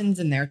shooting lessons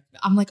and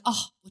I'm like,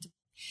 oh,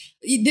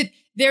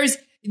 there's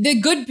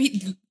the good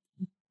people.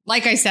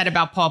 Like I said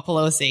about Paul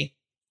Pelosi,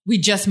 we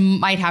just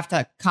might have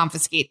to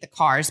confiscate the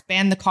cars,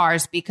 ban the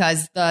cars,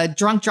 because the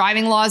drunk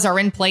driving laws are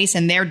in place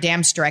and they're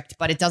damn strict,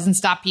 but it doesn't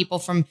stop people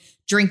from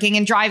drinking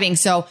and driving.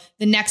 So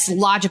the next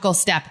logical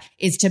step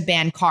is to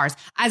ban cars.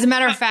 As a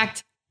matter of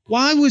fact.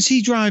 Why was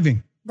he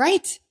driving?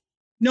 Right.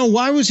 No,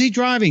 why was he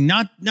driving?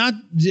 Not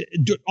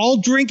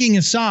all drinking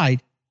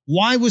aside.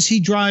 Why was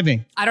he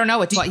driving? I don't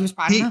know. It's what he was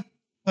proud of.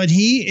 But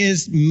he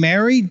is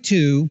married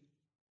to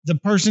the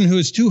person who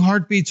is 2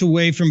 heartbeats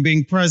away from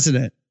being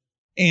president.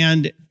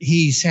 And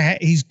he's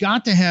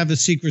got to have a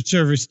Secret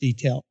Service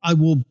detail. I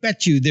will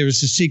bet you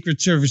there's a Secret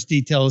Service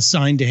detail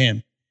assigned to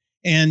him.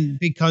 And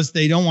because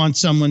they don't want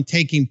someone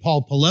taking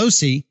Paul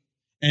Pelosi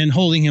and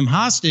holding him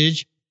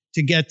hostage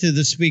to get to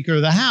the Speaker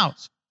of the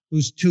House,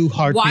 who's 2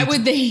 heartbeats.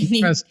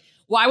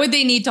 Why would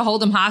they need to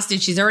hold him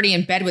hostage? She's already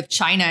in bed with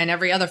China and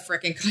every other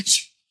freaking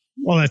country.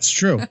 Well, that's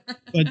true.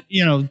 But,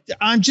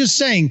 I'm just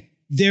saying,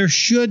 there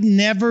should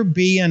never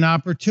be an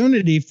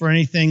opportunity for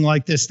anything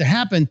like this to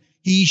happen.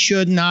 He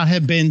should not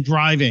have been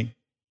driving.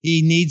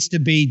 He needs to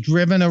be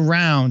driven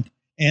around.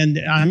 And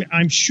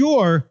I'm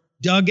sure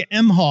Doug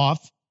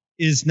Emhoff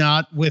is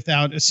not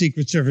without a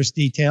Secret Service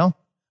detail.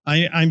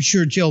 I'm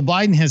sure Jill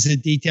Biden has a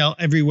detail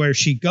everywhere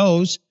she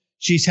goes.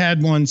 She's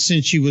had one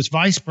since she was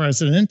vice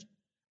president.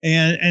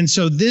 And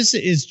so this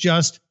is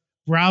just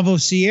Bravo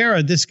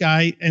Sierra, this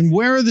guy. And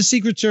where are the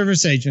Secret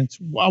Service agents?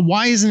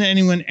 Why isn't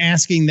anyone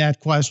asking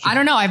that question? I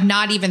don't know. I've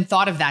not even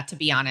thought of that, to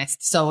be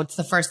honest. So it's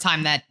the first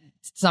time that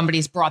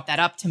somebody's brought that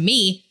up to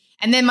me.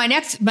 And then my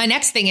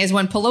next thing is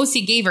when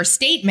Pelosi gave her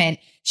statement,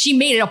 she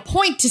made it a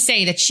point to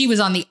say that she was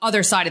on the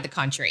other side of the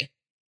country.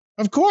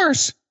 Of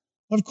course.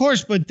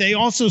 But they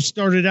also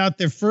started out,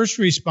 their first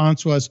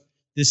response was,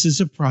 this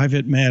is a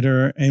private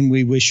matter and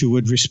we wish you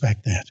would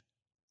respect that.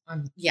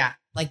 Yeah,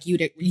 like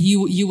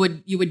you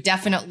would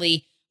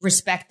definitely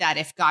respect that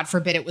if, God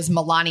forbid, it was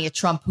Melania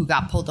Trump who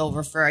got pulled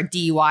over for a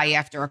DUI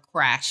after a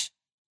crash.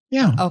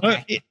 Yeah.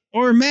 Okay.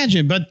 Or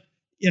imagine,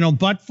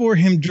 but for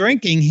him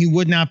drinking, he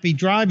would not be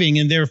driving,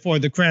 and therefore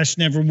the crash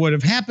never would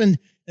have happened.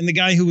 And the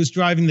guy who was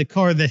driving the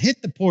car that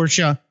hit the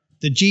Porsche,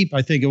 the Jeep,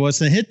 I think it was,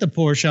 that hit the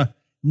Porsche,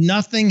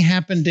 nothing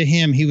happened to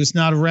him. He was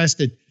not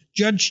arrested.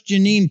 Judge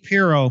Jeanine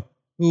Pirro,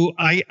 who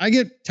I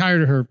get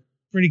tired of her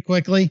pretty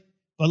quickly,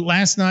 but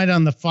last night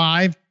on the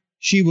 5,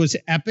 she was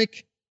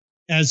epic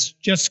as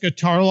Jessica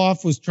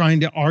Tarloff was trying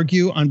to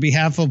argue on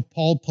behalf of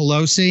Paul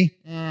Pelosi.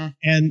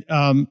 And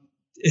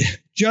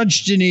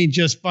Judge Jeanine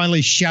just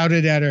finally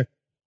shouted at her,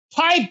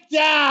 "Pipe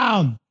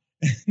down!"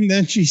 And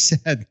then she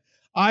said,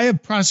 "I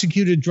have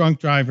prosecuted drunk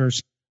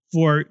drivers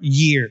for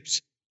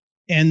years."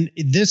 And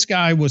this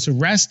guy was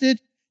arrested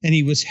and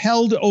he was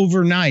held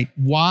overnight.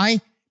 Why?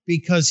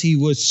 Because he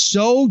was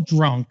so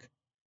drunk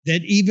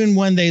that even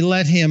when they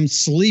let him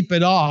sleep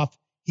it off,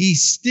 he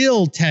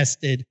still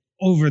tested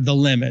over the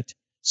limit.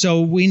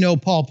 So we know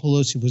Paul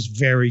Pelosi was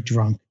very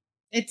drunk.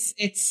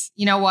 It's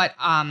you know what?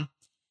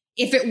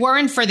 If it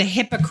weren't for the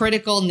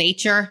hypocritical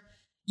nature,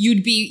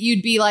 you'd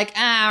be like,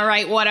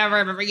 right, whatever.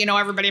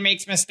 Everybody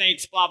makes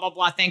mistakes, blah, blah,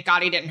 blah. Thank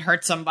God he didn't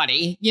hurt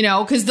somebody,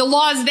 because the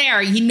law's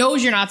there. He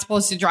knows you're not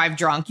supposed to drive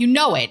drunk. You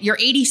know it. You're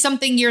 80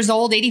 something years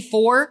old,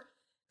 84.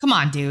 Come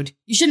on, dude.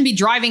 You shouldn't be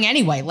driving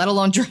anyway, let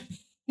alone driving.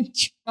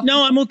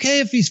 No, I'm okay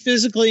if he's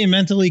physically and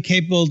mentally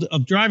capable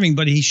of driving,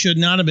 but he should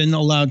not have been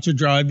allowed to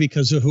drive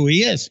because of who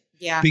he is.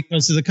 Yeah.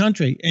 Because of the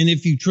country. And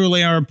if you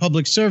truly are a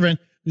public servant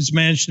who's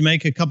managed to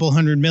make a couple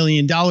 $100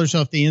 million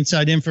off the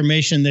inside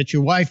information that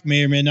your wife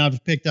may or may not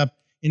have picked up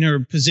in her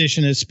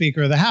position as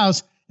Speaker of the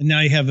House, and now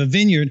you have a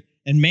vineyard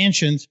and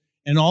mansions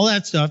and all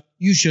that stuff,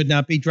 you should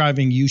not be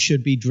driving. You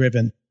should be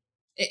driven.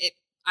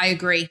 I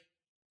agree.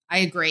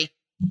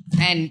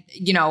 And,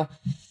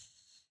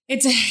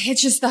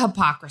 it's just the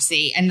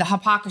hypocrisy and the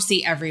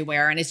hypocrisy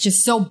everywhere. And it's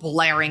just so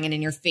blaring and in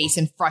your face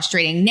and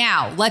frustrating.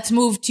 Now, let's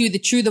move to the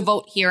True the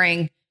Vote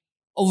hearing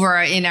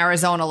over in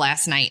Arizona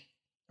last night.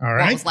 All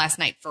right. What was last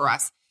night for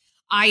us?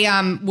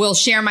 I will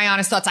share my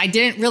honest thoughts. I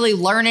didn't really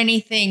learn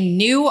anything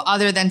new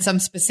other than some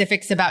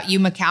specifics about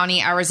Yuma County,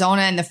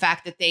 Arizona, and the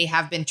fact that they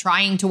have been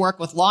trying to work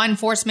with law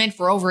enforcement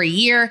for over a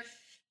year.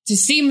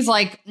 Just seems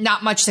like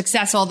not much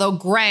success, although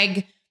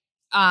Greg,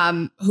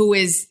 who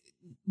is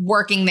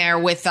working there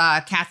with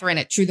Catherine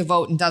at True the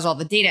Vote and does all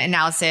the data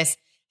analysis,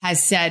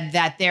 has said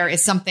that there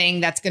is something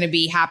that's going to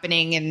be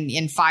happening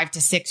in 5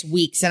 to 6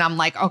 weeks. And I'm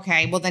like,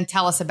 okay, well, then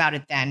tell us about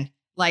it then.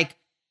 Like,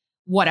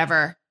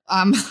 whatever.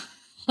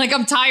 Like,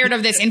 I'm tired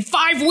of this. In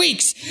 5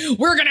 weeks,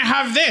 we're going to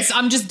have this.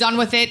 I'm just done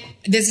with it.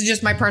 This is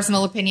just my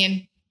personal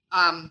opinion.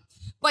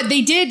 But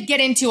they did get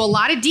into a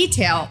lot of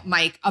detail,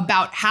 Mike,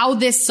 about how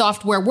this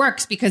software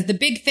works, because the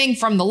big thing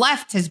from the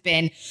left has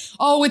been,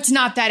 oh, it's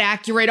not that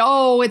accurate.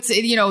 Oh, it's,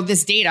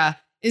 this data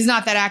is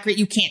not that accurate.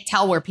 You can't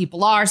tell where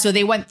people are. So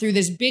they went through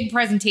this big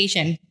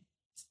presentation,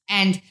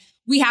 and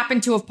we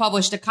happened to have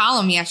published a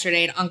column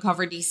yesterday at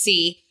Uncover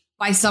DC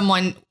by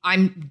someone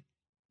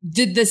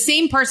the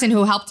same person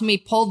who helped me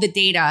pull the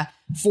data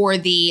for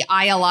the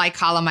ILI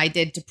column I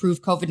did to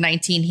prove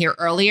COVID-19 here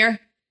earlier.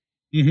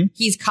 Mm-hmm.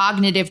 He's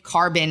Cognitive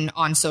Carbon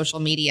on social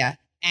media.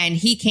 And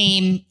he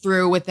came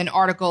through with an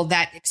article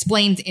that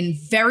explains in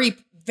very,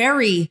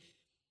 very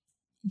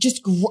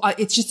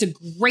it's just a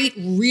great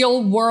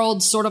real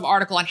world sort of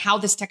article on how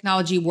this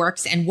technology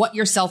works and what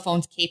your cell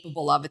phone's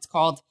capable of. It's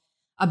called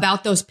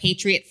About Those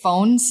Patriot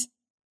Phones.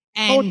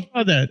 And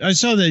I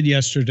saw that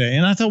yesterday,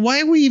 and I thought,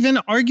 why are we even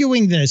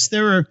arguing this?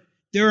 There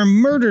are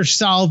murders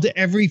solved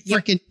every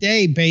freaking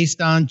day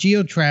based on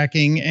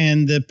geo-tracking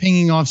and the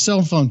pinging off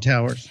cell phone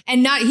towers.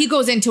 And he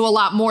goes into a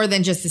lot more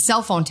than just the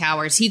cell phone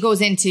towers. He goes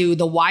into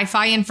the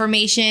Wi-Fi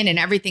information and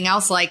everything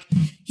else. Like,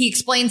 he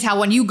explains how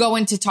when you go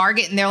into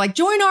Target and they're like,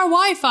 join our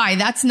Wi-Fi,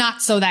 that's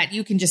not so that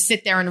you can just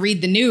sit there and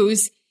read the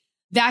news.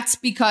 That's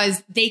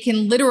because they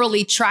can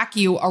literally track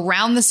you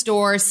around the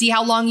store, see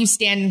how long you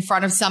stand in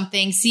front of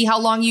something, see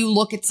how long you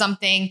look at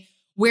something.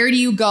 Where do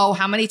you go?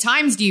 How many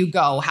times do you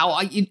go?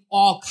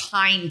 All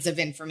kinds of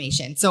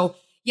information. So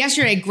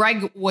yesterday,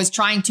 Greg was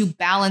trying to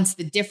balance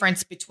the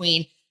difference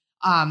between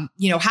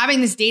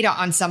having this data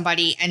on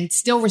somebody and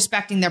still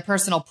respecting their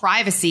personal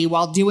privacy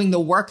while doing the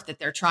work that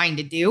they're trying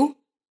to do.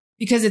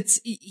 Because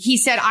he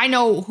said, I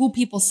know who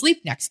people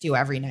sleep next to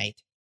every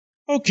night.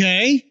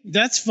 Okay,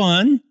 that's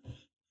fun.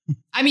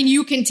 I mean,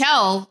 you can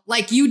tell,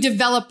 like, you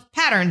develop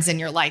patterns in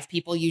your life.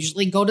 People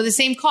usually go to the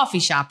same coffee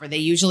shop or they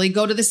usually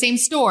go to the same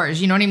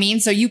stores. You know what I mean?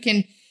 So you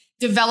can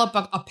develop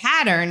a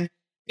pattern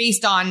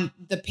based on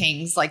the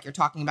pings like you're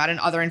talking about and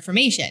other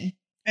information.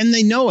 And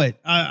they know it.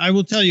 I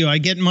will tell you, I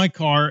get in my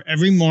car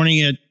every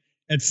morning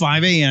at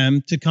 5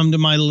 a.m. to come to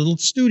my little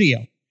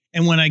studio.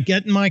 And when I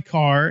get in my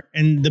car,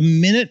 and the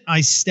minute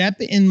I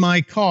step in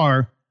my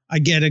car, I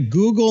get a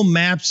Google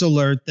Maps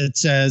alert that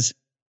says,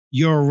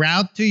 your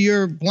route to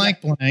your blank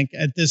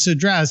at this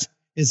address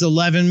is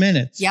 11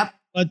 minutes. Yep.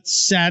 But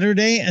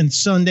Saturday and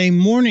Sunday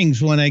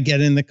mornings when I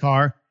get in the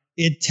car,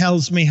 it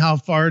tells me how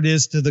far it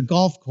is to the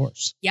golf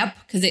course. Yep,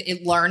 because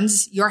it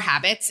learns your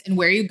habits and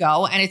where you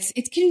go. And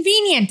it's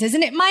convenient,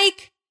 isn't it,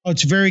 Mike? Oh,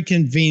 it's very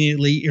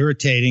conveniently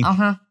irritating.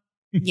 Uh-huh.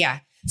 Yeah.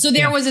 So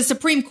there was a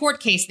Supreme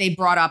Court case they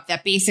brought up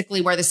that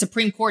basically where the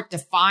Supreme Court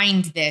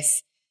defined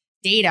this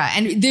data.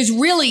 And there's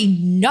really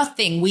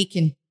nothing we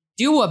can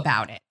do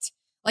about it.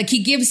 Like,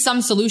 he gives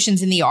some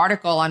solutions in the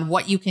article on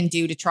what you can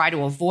do to try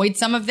to avoid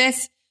some of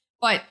this.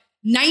 But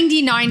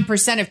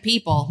 99% of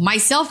people,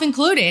 myself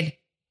included,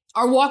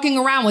 are walking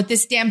around with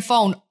this damn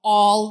phone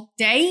all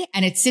day,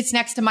 and it sits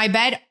next to my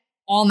bed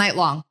all night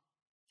long.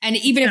 And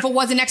even if it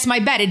wasn't next to my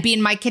bed, it'd be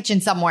in my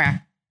kitchen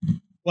somewhere.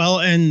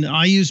 Well, and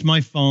I use my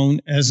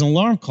phone as an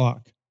alarm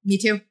clock. Me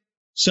too.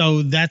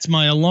 So that's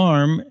my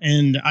alarm.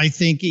 And I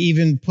think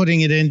even putting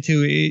it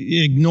into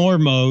ignore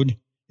mode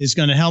is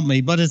going to help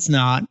me, but it's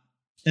not.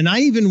 And I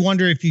even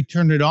wonder if you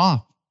turn it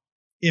off,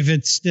 if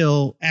it's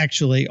still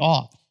actually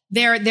off.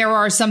 There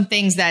are some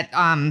things that,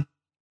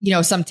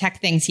 some tech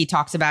things he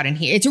talks about in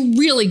here. It's a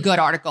really good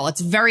article.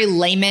 It's very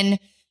layman.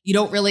 You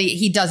don't really,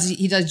 he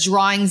does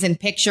drawings and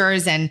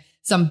pictures and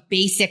some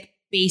basic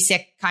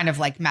kind of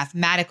like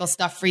mathematical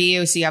stuff for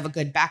you. So you have a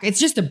good back. It's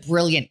just a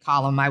brilliant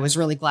column. I was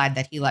really glad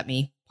that he let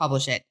me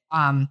publish it.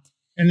 And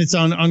it's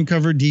on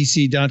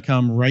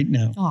uncoverdc.com right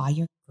now. Oh,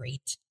 you're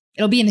great.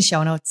 It'll be in the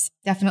show notes.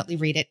 Definitely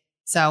read it.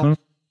 So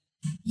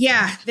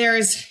yeah,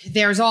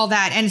 there's all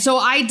that. And so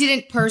I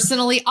didn't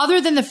personally,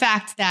 other than the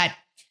fact that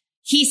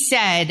he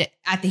said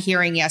at the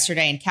hearing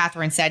yesterday, and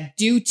Catherine said,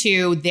 due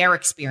to their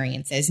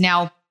experiences.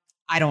 Now,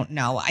 I don't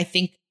know. I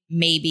think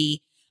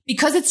maybe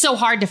because it's so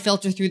hard to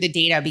filter through the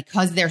data,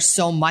 because there's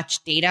so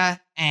much data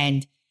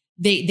and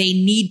they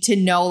need to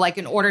know, like,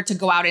 in order to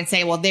go out and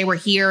say, well, they were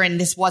here and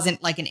this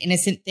wasn't like an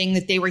innocent thing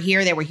that they were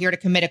here to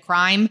commit a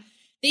crime.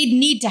 They'd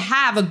need to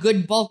have a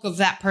good bulk of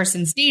that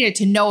person's data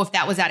to know if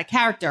that was out of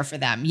character for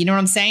them. You know what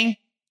I'm saying?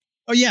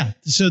 Oh, yeah.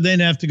 So they'd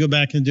have to go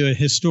back and do a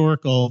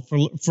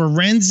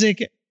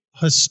forensic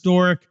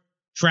historic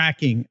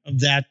tracking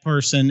of that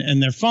person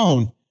and their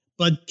phone.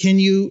 But can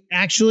you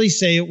actually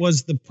say it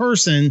was the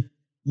person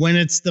when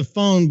it's the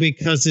phone,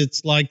 because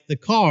it's like the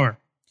car?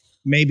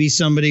 Maybe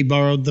somebody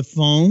borrowed the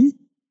phone.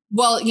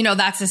 Well,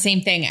 that's the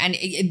same thing. And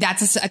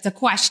it's a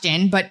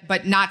question,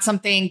 but not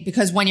something,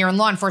 because when you're in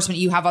law enforcement,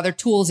 you have other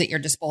tools at your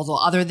disposal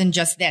other than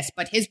just this.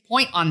 But his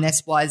point on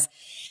this was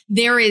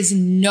there is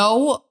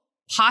no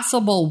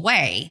possible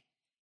way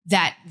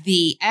that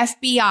the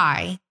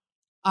FBI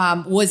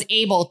was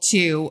able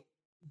to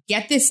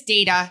get this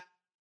data,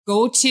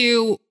 go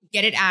to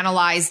get it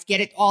analyzed,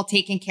 get it all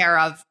taken care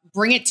of,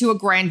 bring it to a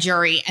grand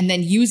jury, and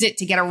then use it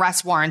to get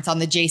arrest warrants on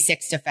the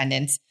J6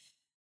 defendants.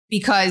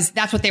 Because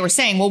that's what they were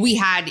saying. Well, we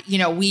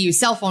use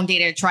cell phone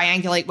data to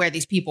triangulate where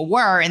these people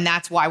were, and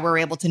that's why we're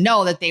able to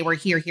know that they were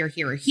here, here,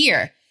 here, or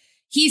here.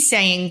 He's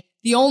saying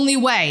the only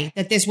way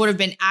that this would have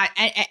been at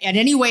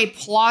any way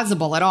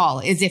plausible at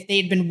all is if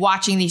they'd been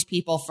watching these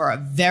people for a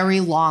very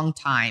long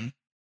time.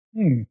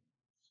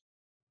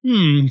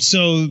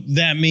 So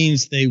that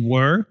means they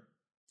were?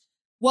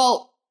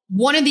 Well,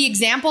 one of the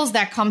examples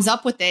that comes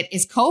up with it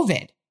is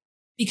COVID.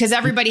 Because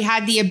everybody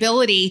had the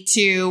ability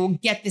to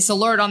get this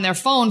alert on their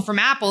phone from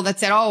Apple that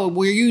said, oh,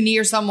 were you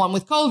near someone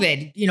with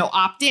COVID?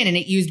 Opt in. And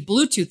it used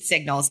Bluetooth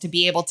signals to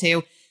be able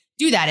to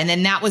do that. And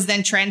then that was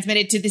then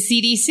transmitted to the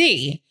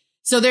CDC.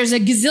 So there's a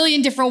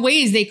gazillion different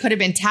ways they could have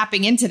been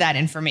tapping into that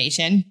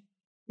information.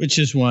 Which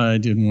is why I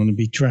didn't want to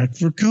be tracked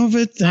for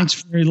COVID.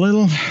 Thanks very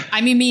little.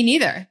 I mean, me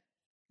neither.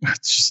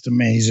 That's just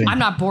amazing. I'm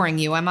not boring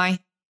you, am I?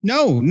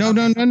 No.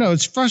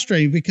 It's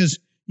frustrating because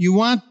you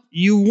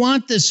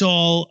want this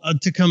all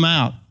to come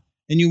out,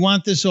 and you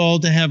want this all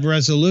to have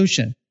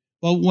resolution.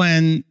 But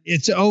when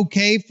it's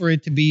okay for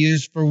it to be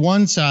used for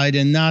one side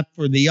and not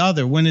for the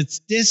other, when it's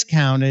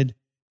discounted,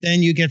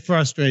 then you get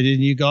frustrated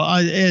and you go,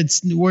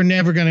 we're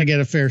never going to get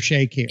a fair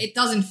shake here. It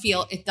doesn't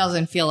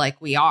feel like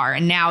we are.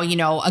 And now,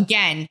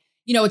 again,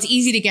 it's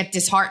easy to get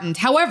disheartened.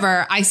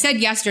 However, I said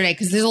yesterday,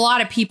 because there's a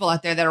lot of people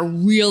out there that are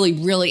really,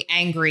 really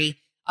angry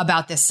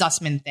about this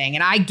Sussman thing.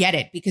 And I get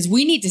it, because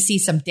we need to see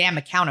some damn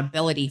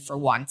accountability for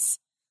once.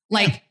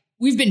 Like,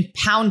 we've been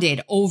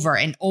pounded over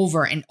and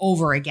over and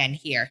over again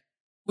here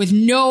with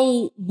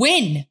no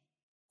win,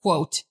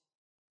 quote,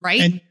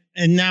 right?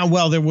 now,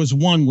 well, there was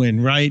one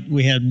win, right?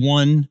 We had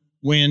one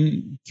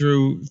win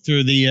through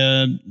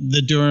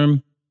the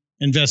Durham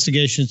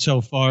investigation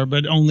so far,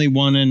 but only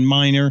one in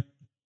minor.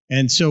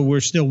 And so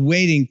we're still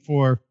waiting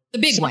for the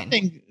big one.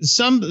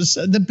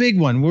 The big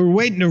one. We're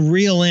waiting to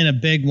reel in a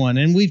big one.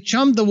 And we've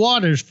chummed the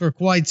waters for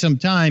quite some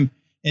time,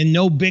 and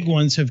no big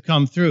ones have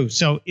come through.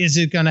 So is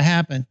it going to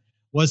happen?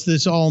 Was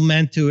this all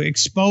meant to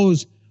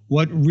expose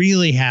what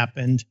really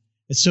happened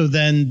so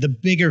then the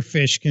bigger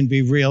fish can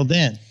be reeled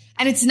in?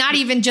 And it's not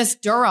even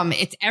just Durham.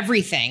 It's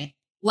everything.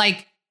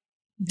 Like,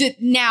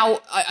 now,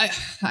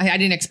 I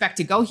didn't expect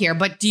to go here,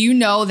 but do you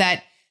know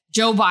that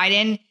Joe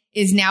Biden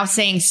is now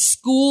saying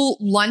school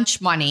lunch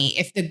money,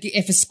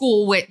 if a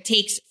school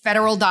takes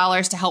federal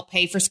dollars to help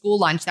pay for school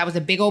lunch, that was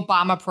a big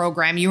Obama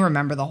program. You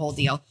remember the whole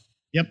deal.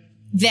 Yep.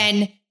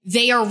 Then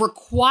they are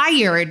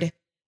required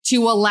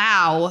to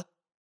allow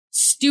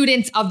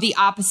students of the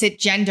opposite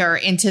gender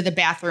into the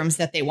bathrooms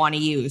that they want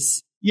to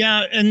use.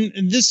 Yeah, and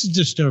this is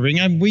disturbing.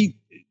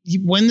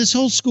 When this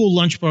whole school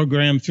lunch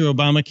program through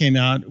Obama came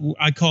out,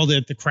 I called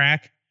it the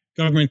crack,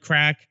 government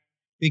crack,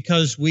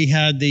 because we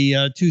had the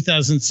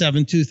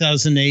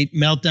 2007-2008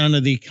 meltdown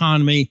of the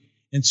economy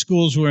and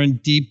schools were in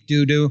deep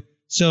doo-doo.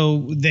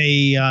 So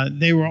they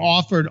were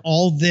offered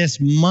all this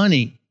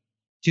money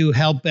to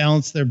help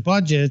balance their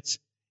budgets.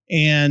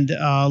 And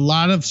a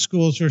lot of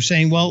schools were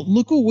saying, well,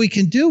 look what we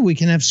can do. We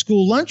can have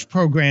school lunch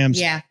programs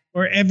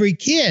for every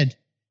kid.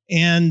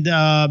 And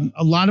a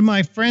lot of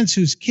my friends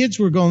whose kids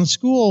were going to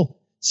school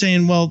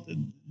saying, well,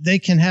 they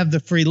can have the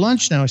free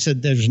lunch now. I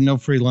said, there's no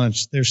free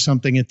lunch. There's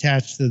something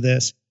attached to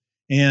this.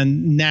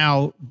 And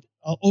now,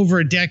 over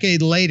a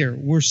decade later,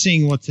 we're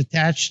seeing what's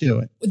attached to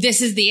it.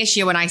 This is the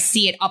issue, and I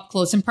see it up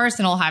close and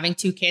personal having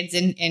two kids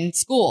in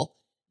school.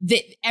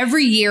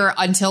 Every year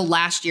until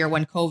last year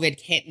when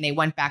COVID hit and they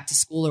went back to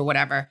school or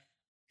whatever,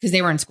 because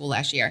they were in school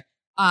last year,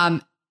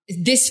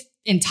 this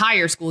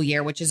entire school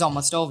year, which is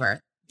almost over,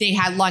 they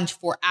had lunch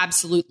for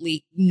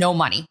absolutely no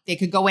money. They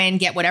could go in,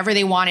 get whatever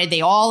they wanted.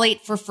 They all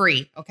ate for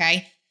free.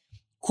 Okay.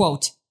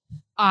 Quote.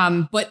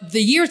 But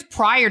the years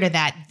prior to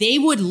that, they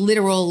would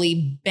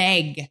literally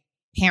beg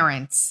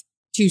parents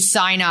to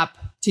sign up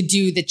to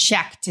do the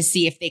check to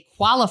see if they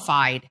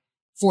qualified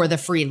for the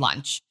free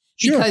lunch.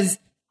 Sure. Because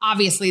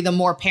obviously the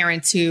more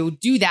parents who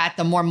do that,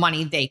 the more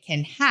money they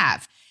can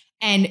have.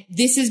 And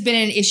this has been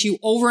an issue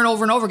over and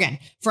over and over again,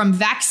 from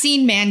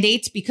vaccine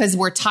mandates, because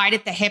we're tied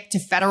at the hip to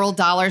federal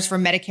dollars for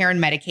Medicare and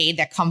Medicaid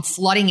that come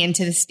flooding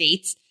into the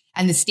states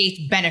and the states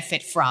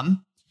benefit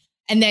from.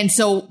 And then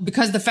so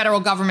because the federal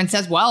government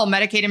says, well,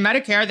 Medicaid and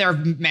Medicare, they're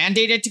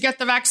mandated to get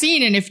the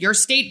vaccine. And if your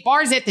state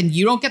bars it, then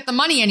you don't get the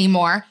money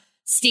anymore.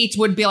 States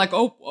would be like,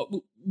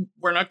 oh,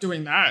 we're not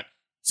doing that.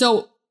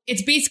 So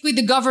it's basically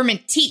the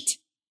government teat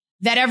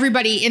that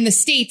everybody in the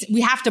states,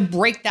 we have to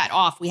break that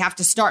off. We have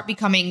to start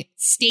becoming,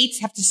 states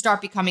have to start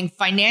becoming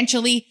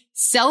financially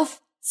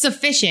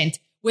self-sufficient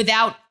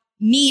without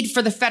need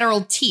for the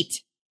federal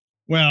teat.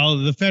 Well,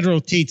 the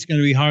federal teat's going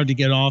to be hard to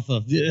get off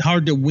of,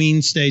 hard to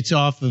wean states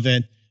off of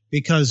it,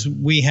 because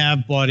we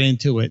have bought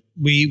into it.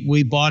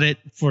 We bought it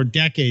for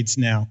decades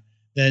now,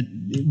 that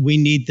we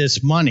need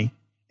this money.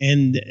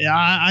 And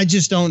I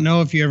just don't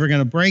know if you're ever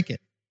going to break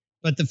it.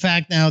 But the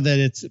fact now that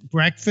it's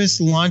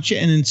breakfast, lunch,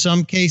 and in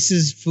some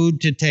cases,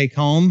 food to take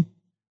home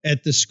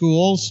at the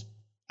schools,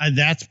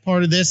 that's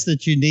part of this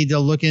that you need to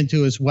look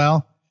into as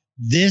well.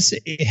 This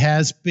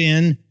has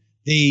been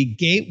the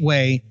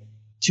gateway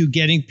to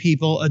getting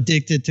people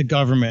addicted to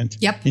government.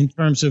 Yep. In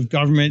terms of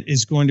government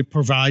is going to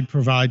provide.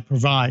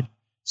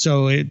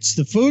 So it's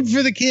the food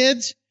for the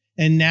kids,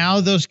 and now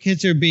those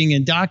kids are being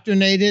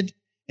indoctrinated.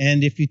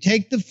 And if you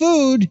take the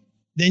food,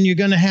 then you're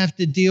going to have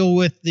to deal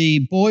with the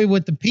boy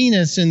with the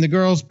penis in the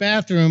girl's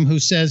bathroom who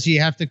says you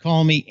have to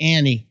call me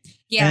Annie.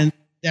 Yeah. And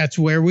that's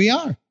where we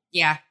are.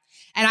 Yeah.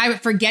 And I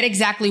forget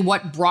exactly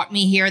what brought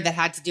me here that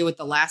had to do with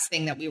the last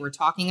thing that we were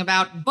talking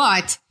about,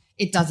 but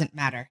it doesn't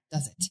matter,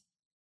 does it?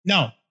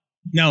 No.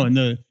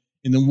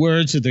 In the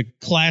words of the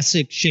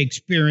classic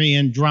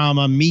Shakespearean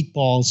drama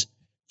Meatballs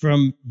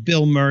from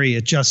Bill Murray,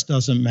 it just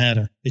doesn't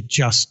matter. It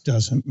just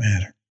doesn't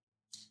matter.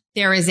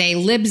 There is a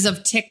Libs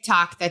of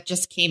TikTok that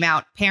just came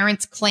out.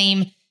 Parents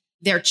claim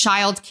their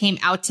child came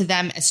out to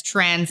them as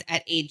trans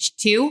at age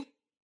 2.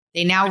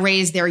 They now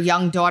raise their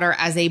young daughter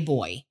as a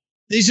boy.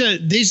 These are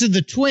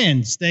the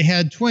twins. They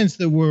had twins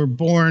that were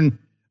born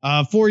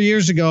 4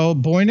 years ago, a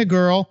boy and a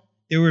girl.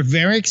 They were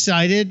very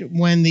excited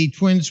when the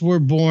twins were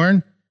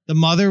born. The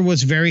mother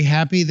was very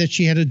happy that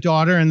she had a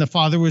daughter, and the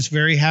father was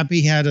very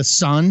happy he had a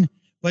son.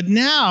 But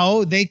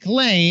now they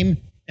claim,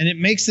 and it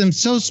makes them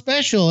so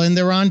special, and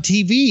they're on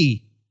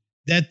TV,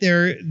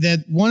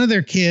 that one of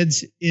their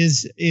kids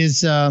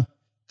is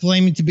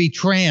claiming to be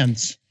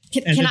trans.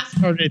 And it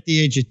started at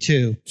the age of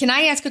 2. Can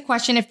I ask a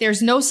question? If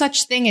there's no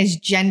such thing as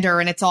gender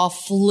and it's all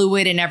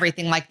fluid and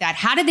everything like that,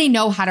 how do they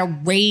know how to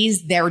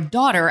raise their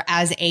daughter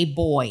as a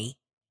boy?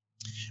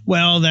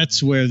 Well,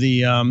 that's where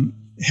the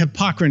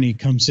hypocrisy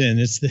comes in.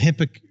 It's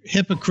the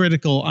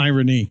hypocritical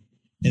irony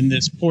in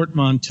this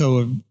portmanteau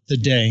of the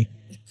day.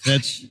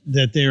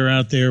 that they're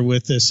out there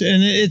with this.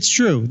 And it's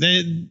true.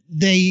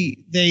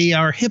 They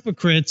are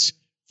hypocrites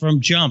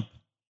from jump,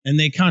 and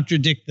they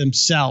contradict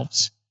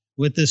themselves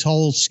with this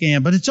whole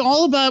scam. But it's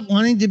all about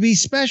wanting to be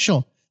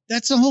special.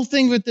 That's the whole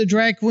thing with the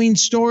drag queen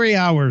story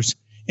hours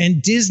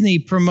and Disney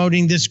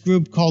promoting this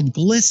group called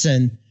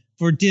Glisten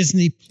for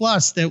Disney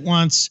Plus that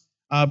wants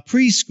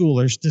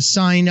preschoolers to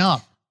sign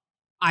up.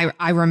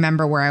 I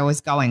remember where I was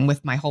going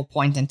with my whole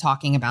point in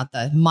talking about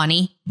the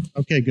money.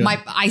 Okay, good.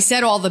 I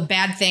said all the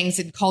bad things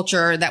in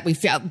culture that we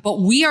feel,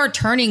 but we are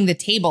turning the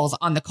tables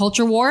on the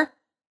culture war.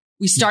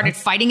 We started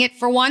fighting it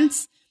for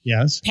once.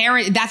 Yes.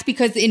 That's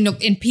because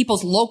in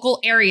people's local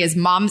areas,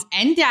 moms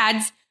and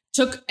dads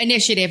took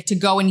initiative to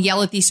go and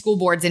yell at these school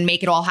boards and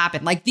make it all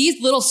happen. Like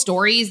these little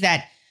stories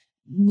that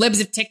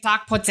Libs of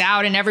TikTok puts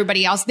out and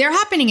everybody else, they're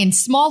happening in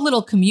small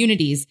little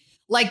communities.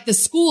 Like the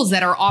schools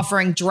that are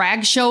offering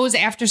drag shows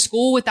after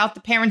school without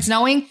the parents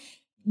knowing.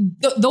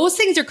 Those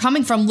things are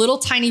coming from little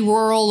tiny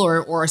rural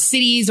or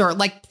cities or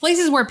like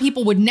places where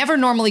people would never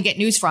normally get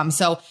news from.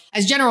 So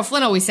as General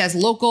Flynn always says,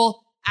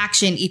 local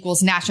action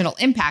equals national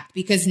impact,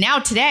 because now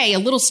today a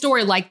little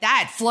story like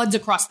that floods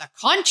across the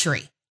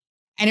country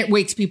and it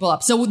wakes people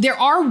up. So there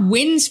are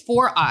wins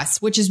for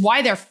us, which is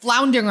why they're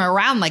floundering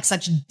around like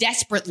such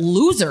desperate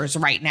losers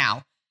right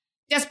now,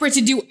 desperate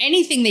to do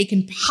anything they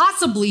can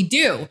possibly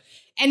do.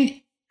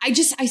 And I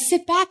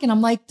sit back and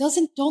I'm like,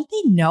 don't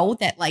they know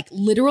that like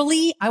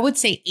literally, I would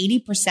say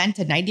 80%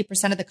 to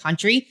 90% of the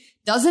country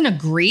doesn't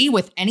agree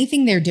with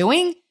anything they're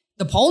doing?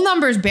 The poll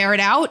numbers bear it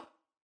out.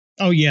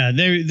 Oh yeah,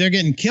 they're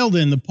getting killed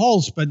in the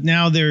polls, but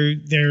now they're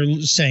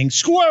saying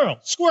squirrel,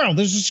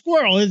 there's a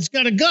squirrel, it's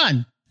got a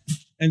gun.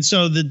 And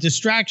so the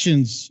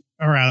distractions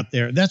are out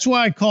there. That's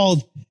why I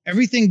called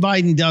everything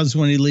Biden does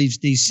when he leaves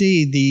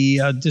DC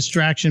the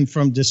distraction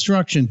from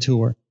destruction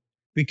tour.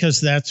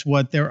 Because that's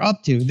what they're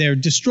up to. They're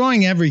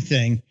destroying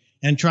everything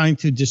and trying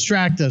to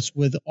distract us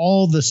with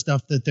all the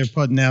stuff that they're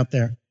putting out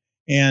there.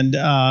 And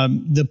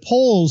the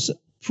polls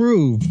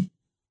prove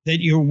that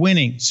you're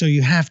winning. So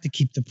you have to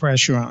keep the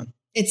pressure on.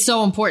 It's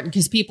so important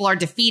because people are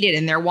defeated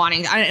and they're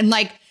wanting. And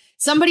like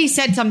somebody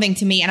said something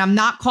to me, and I'm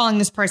not calling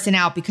this person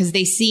out because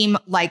they seem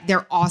like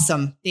they're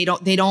awesome. They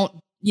don't,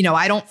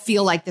 I don't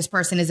feel like this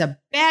person is a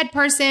bad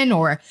person,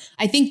 or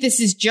I think this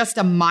is just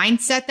a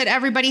mindset that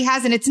everybody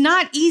has. And it's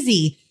not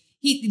easy.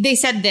 They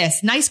said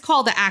this, nice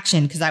call to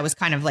action, because I was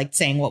kind of like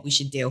saying what we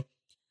should do.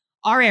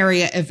 Our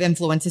area of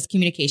influence is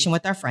communication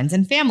with our friends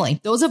and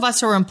family. Those of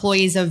us who are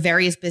employees of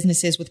various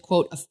businesses with,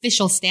 quote,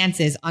 official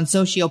stances on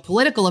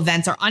socio-political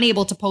events are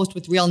unable to post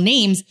with real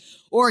names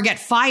or get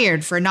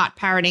fired for not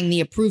parroting the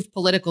approved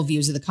political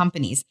views of the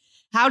companies.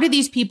 How do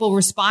these people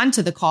respond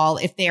to the call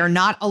if they are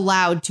not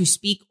allowed to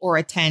speak or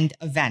attend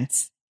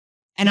events?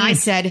 And I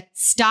said,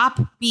 stop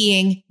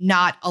being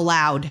not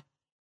allowed.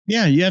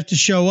 Yeah, you have to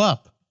show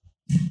up.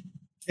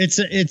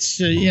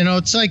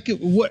 It's like,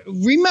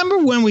 remember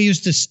when we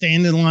used to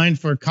stand in line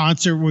for a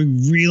concert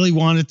we really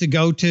wanted to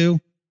go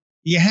to?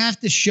 You have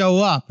to show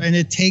up, and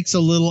it takes a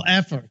little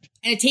effort.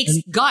 And it takes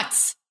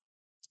guts.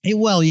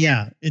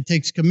 It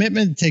takes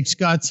commitment. It takes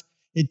guts.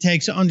 It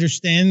takes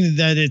understanding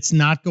that it's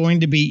not going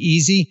to be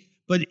easy,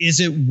 but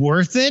is it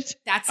worth it?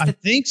 I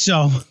think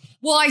so.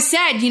 Well, I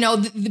said,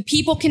 the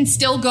people can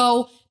still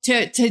go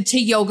to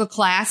yoga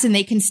class, and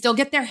they can still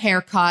get their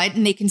hair cut,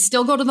 and they can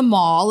still go to the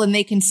mall, and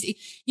they can see,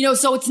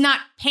 so it's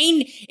not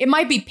pain. It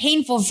might be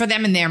painful for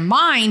them in their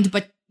mind,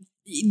 but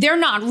they're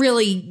not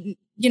really,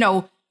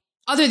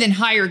 other than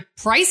higher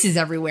prices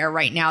everywhere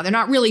right now, they're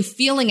not really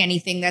feeling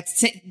anything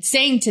that's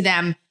saying to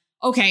them,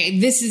 okay,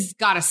 this has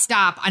got to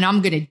stop, and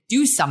I'm going to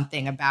do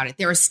something about it.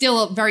 There are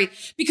still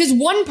because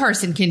one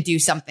person can do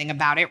something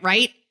about it,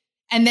 right?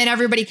 And then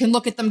everybody can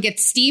look at them, get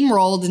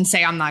steamrolled, and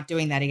say, I'm not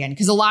doing that again.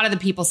 Because a lot of the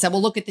people said,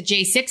 well, look at the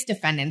J6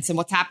 defendants and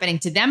what's happening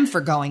to them for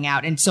going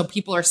out. And so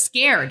people are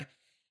scared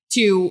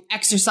to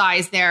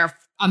exercise their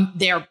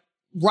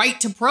right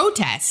to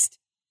protest.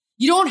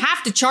 You don't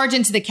have to charge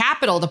into the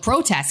Capitol to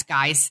protest,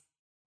 guys.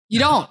 You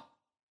don't.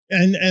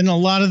 And a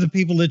lot of the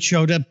people that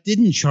showed up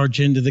didn't charge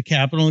into the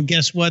Capitol. And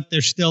guess what?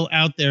 They're still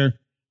out there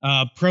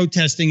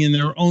protesting in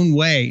their own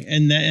way.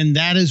 And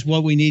that is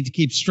what we need to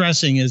keep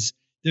stressing is,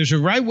 there's a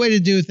right way to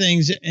do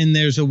things, and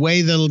there's a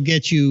way that'll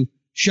get you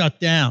shut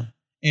down.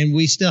 And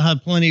we still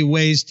have plenty of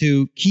ways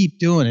to keep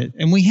doing it.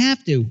 And we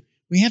have to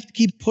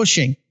keep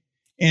pushing.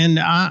 And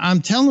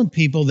I'm telling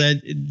people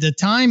that the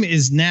time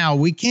is now.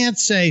 We can't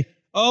say,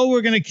 oh,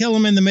 we're going to kill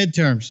them in the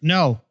midterms.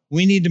 No,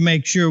 we need to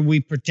make sure we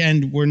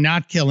pretend we're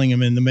not killing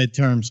them in the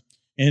midterms.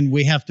 And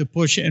we have to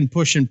push and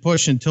push and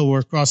push until we're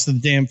across the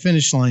damn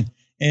finish line.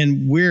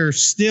 And we're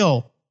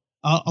still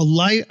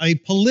a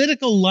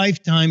political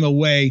lifetime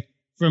away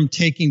from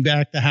taking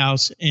back the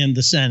House and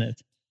the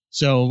Senate.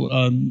 So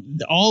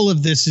all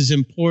of this is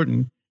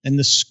important. And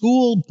the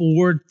school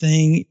board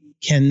thing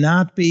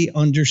cannot be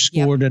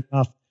underscored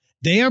enough.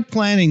 They are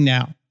planning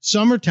now,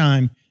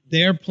 summertime,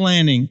 they are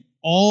planning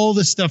all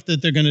the stuff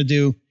that they're going to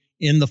do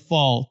in the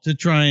fall to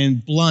try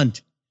and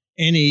blunt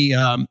any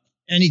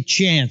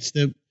chance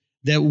that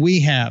that we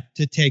have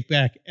to take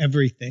back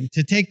everything,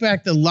 to take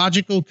back the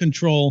logical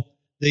control,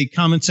 the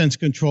common sense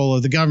control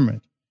of the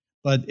government.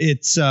 But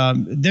it's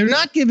they're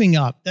not giving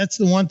up. That's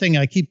the one thing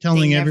I keep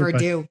telling everybody.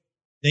 They never do.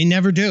 They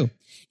never do.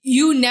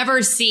 You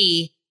never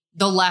see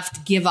the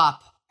left give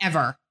up,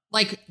 ever.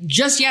 Like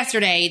just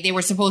yesterday, they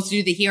were supposed to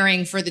do the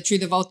hearing for the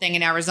Truth or Vote thing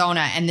in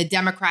Arizona, and the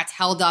Democrats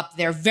held up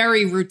their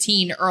very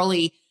routine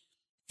early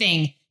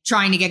thing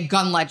trying to get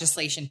gun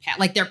legislation passed.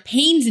 Like they're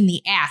pains in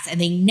the ass,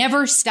 and they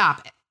never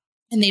stop it.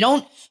 And they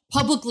don't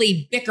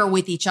publicly bicker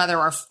with each other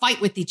or fight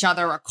with each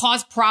other or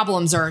cause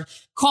problems or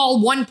call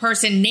one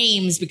person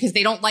names because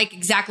they don't like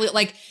exactly,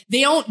 like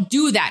they don't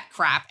do that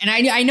crap. And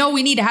I know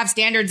we need to have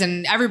standards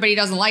and everybody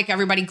doesn't like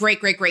everybody. Great,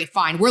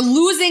 fine. We're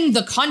losing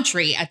the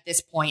country at this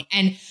point.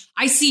 And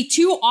I see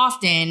too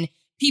often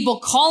people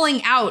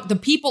calling out the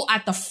people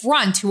at the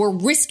front who are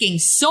risking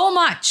so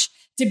much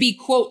to be,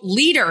 quote,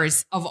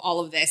 leaders of all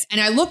of this. And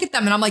I look at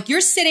them and I'm like,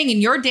 you're sitting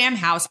in your damn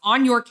house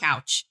on your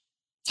couch,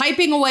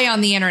 typing away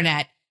on the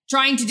internet,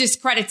 trying to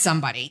discredit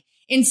somebody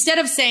instead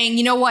of saying,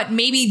 you know what,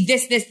 maybe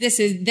this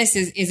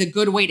is a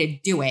good way to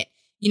do it.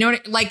 You know,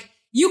 like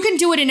you can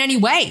do it in any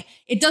way.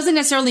 It doesn't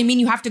necessarily mean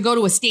you have to go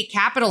to a state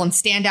capitol and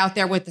stand out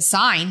there with the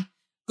sign.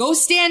 Go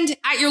stand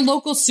at your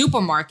local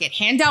supermarket,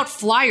 hand out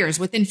flyers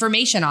with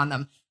information on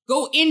them.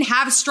 Go in,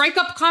 strike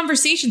up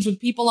conversations with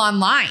people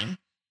online.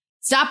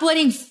 Stop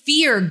letting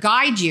fear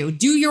guide you.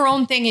 Do your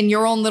own thing in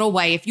your own little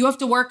way. If you have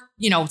to work,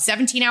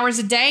 17 hours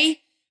a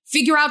day,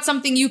 figure out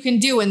something you can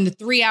do in the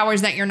 3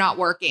 hours that you're not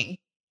working.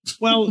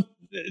 Well,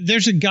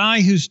 there's a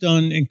guy who's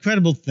done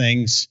incredible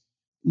things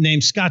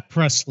named Scott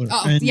Pressler.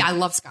 Oh, yeah, I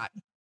love Scott.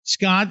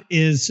 Scott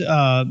is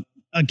a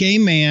gay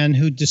man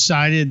who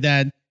decided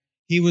that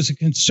he was a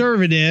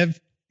conservative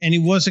and he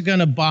wasn't going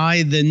to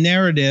buy the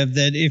narrative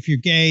that if you're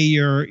gay,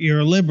 you're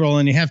a liberal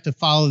and you have to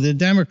follow the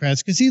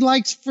Democrats, because he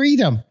likes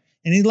freedom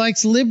and he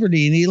likes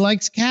liberty and he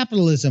likes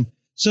capitalism.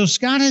 So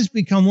Scott has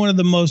become one of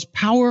the most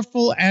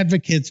powerful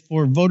advocates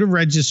for voter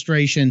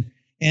registration,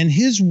 and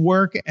his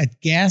work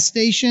at gas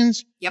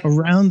stations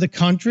around the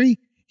country,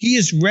 he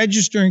is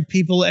registering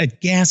people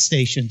at gas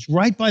stations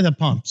right by the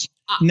pumps.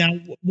 Now,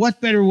 what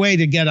better way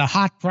to get a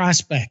hot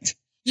prospect?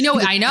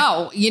 I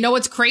know.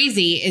 What's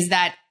crazy is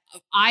that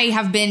I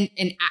have been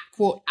an,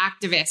 quote,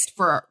 activist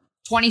for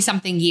 20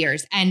 something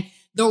years, and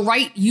the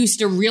right used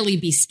to really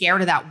be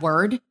scared of that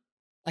word.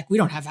 Like, we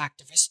don't have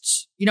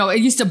activists. It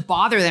used to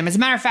bother them. As a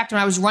matter of fact,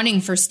 when I was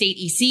running for state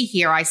EC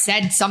here, I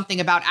said something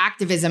about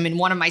activism in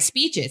one of my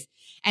speeches.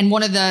 And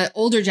one of the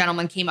older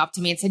gentlemen came up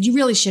to me and said, you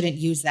really shouldn't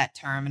use that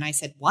term. And I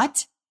said,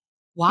 what?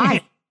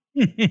 Why?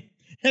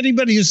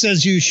 Anybody who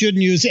says you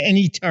shouldn't use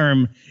any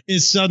term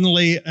is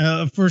suddenly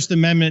a First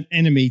Amendment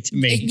enemy to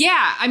me.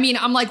 Yeah. I mean,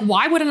 I'm like,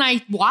 why wouldn't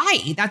I?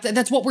 Why?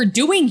 That's what we're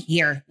doing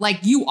here.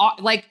 Like,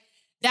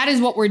 that is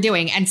what we're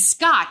doing. And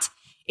Scott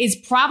is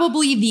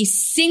probably the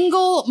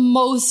single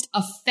most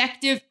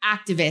effective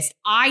activist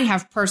I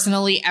have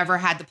personally ever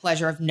had the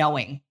pleasure of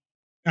knowing.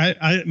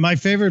 My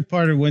favorite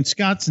part of when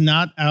Scott's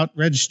not out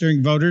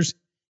registering voters,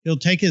 he'll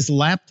take his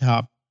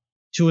laptop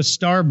to a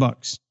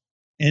Starbucks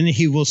and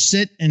he will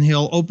sit and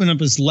he'll open up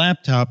his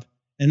laptop,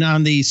 and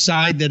on the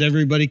side that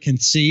everybody can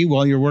see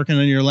while you're working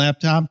on your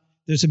laptop,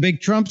 there's a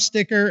big Trump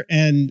sticker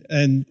and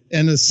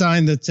a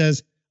sign that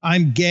says,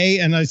 I'm gay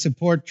and I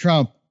support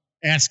Trump.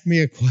 Ask me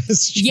a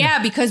question.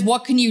 Yeah, because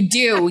what can you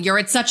do? You're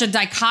at such a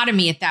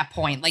dichotomy at that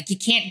point. Like, you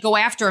can't go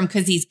after him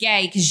because he's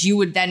gay, because you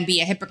would then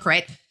be a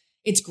hypocrite.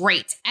 It's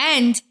great.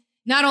 And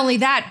not only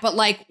that, but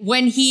like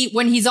when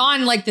he's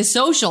on like the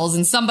socials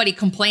and somebody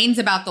complains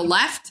about the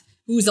left,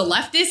 who's a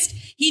leftist,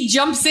 he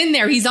jumps in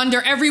there. He's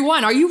under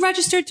everyone. Are you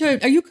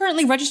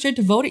currently registered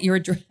to vote at your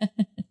address?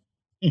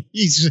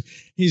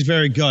 He's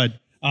very good.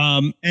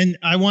 And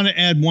I want to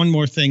add one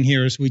more thing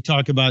here as we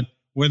talk about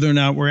whether or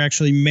not we're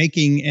actually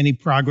making any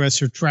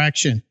progress or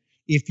traction.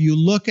 If you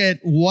look at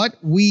what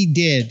we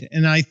did,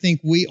 and I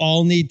think we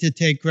all need to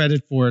take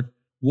credit for it,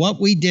 what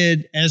we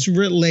did as it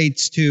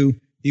relates to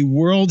the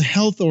World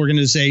Health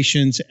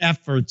Organization's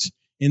efforts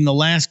in the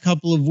last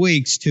couple of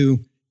weeks to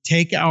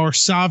take our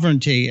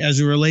sovereignty as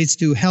it relates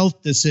to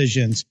health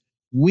decisions,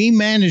 we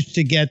managed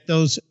to get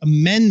those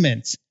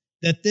amendments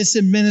that this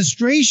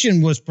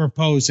administration was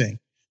proposing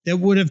that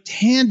would have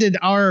handed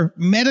our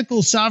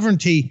medical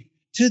sovereignty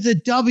to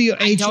the WHO.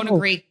 I don't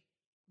agree.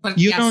 But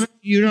you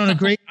don't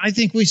agree? I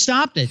think we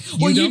stopped it.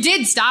 You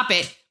did stop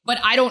it, but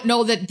I don't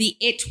know that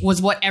it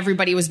was what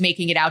everybody was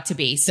making it out to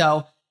be.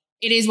 So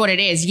it is what it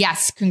is.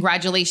 Yes,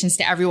 congratulations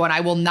to everyone. I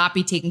will not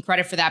be taking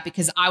credit for that,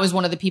 because I was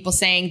one of the people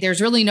saying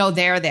there's really no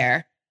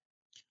there.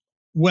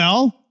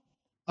 Well,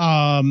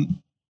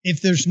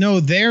 if there's no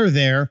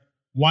there,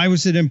 why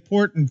was it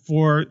important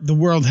for the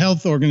World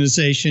Health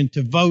Organization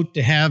to vote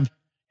to have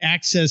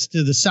access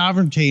to the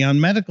sovereignty on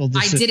medical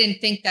decisions? I didn't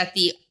think that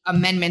the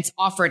amendments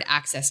offered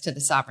access to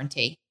the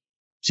sovereignty.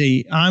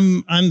 See,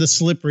 I'm the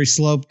slippery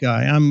slope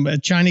guy.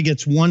 China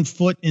gets 1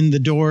 foot in the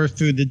door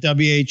through the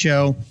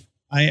WHO.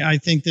 I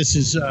think this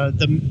is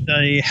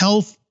the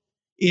health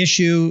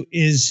issue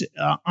is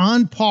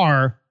on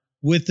par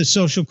with the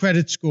social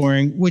credit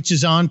scoring, which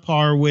is on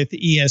par with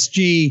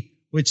ESG,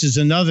 which is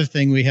another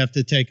thing we have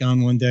to take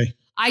on one day.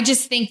 I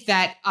just think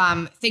that,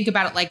 think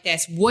about it like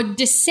this. Would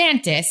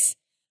DeSantis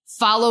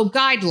follow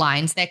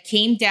guidelines that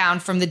came down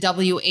from the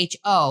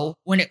WHO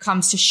when it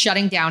comes to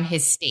shutting down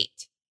his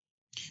state?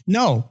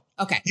 No.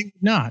 Okay. He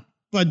would not.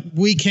 But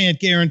we can't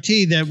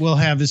guarantee that we'll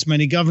have as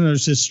many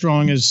governors as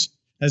strong as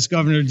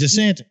Governor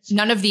DeSantis.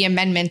 None of the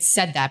amendments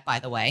said that, by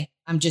the way.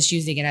 I'm just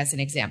using it as an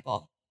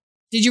example.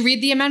 Did you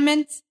read the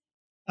amendments?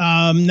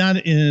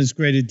 Not in as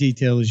great a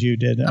detail as you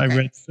did. Okay. I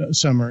read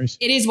summaries.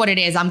 It is what it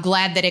is. I'm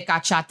glad that it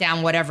got shot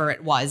down, whatever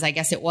it was. I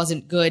guess it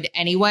wasn't good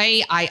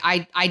anyway.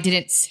 I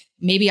didn't,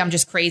 maybe I'm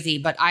just crazy,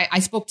 but I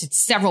spoke to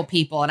several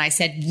people and I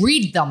said,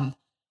 read them,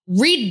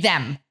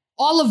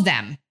 all of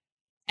them.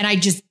 And I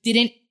just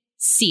didn't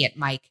see it,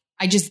 Mike.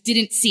 I just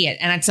didn't see it.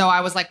 And so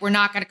I was like, we're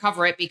not going to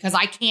cover it because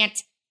I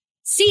can't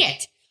see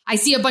it. I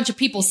see a bunch of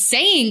people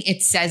saying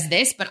it says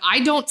this, but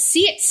I don't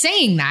see it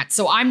saying that.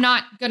 So I'm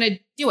not going to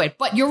do it.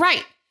 But you're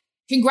right.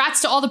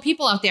 Congrats to all the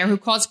people out there who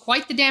caused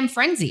quite the damn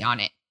frenzy on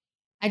it.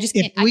 I just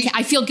can't.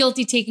 I feel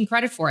guilty taking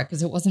credit for it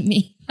because it wasn't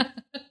me.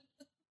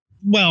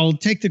 Well,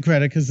 take the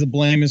credit because the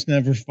blame is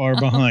never far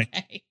behind.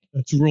 Okay.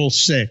 That's Rule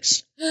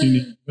 6. You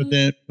need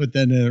to put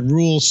that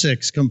Rule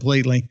 6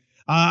 completely.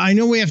 I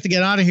know we have to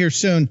get out of here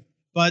soon,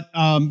 but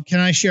can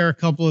I share a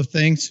couple of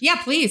things?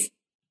 Yeah, please.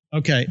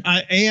 Okay.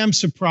 I am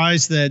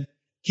surprised that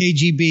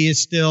KGB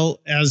is still,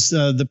 as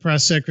the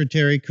press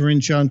secretary, Karine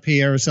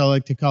Jean-Pierre, as I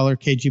like to call her,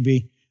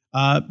 KGB,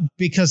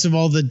 because of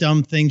all the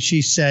dumb things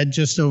she said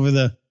just over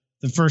the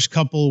first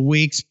couple of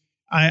weeks.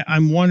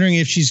 I'm wondering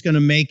if she's going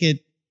to make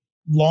it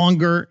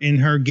longer in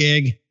her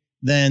gig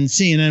than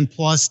CNN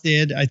Plus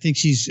did. I think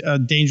she's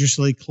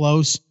dangerously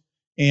close.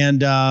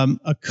 And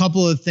a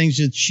couple of things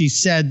that she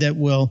said that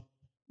will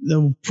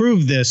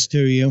prove this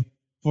to you.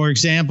 For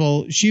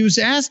example, she was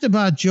asked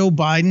about Joe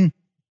Biden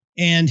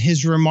and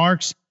his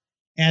remarks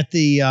at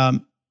the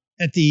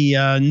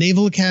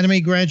Naval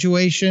Academy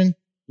graduation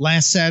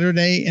last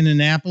Saturday in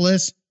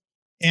Annapolis.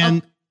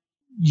 And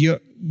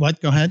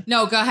what? Go ahead.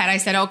 No, go ahead. I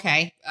said,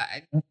 okay.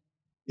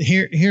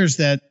 Here's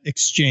that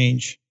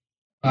exchange.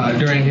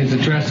 During his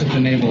address at the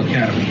Naval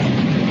Academy.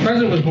 The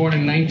president was born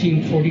in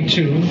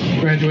 1942,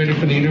 graduated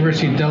from the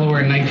University of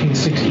Delaware in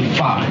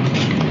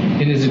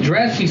 1965. In his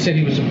address, he said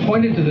he was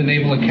appointed to the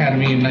Naval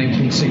Academy in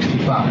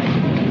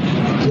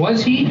 1965.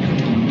 Was he?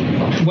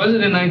 Was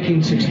it in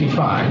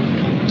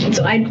 1965?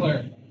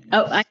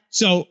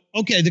 So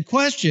okay, the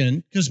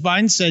question, because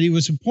Biden said he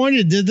was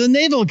appointed to the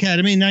Naval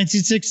Academy in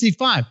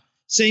 1965.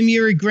 Same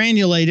year he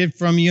granulated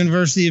from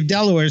University of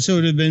Delaware, so it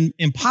would have been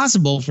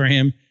impossible for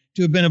him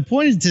to have been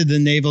appointed to the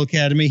Naval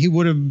Academy. He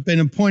would have been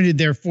appointed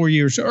there 4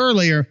 years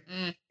earlier.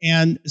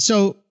 And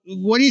so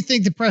what do you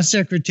think the press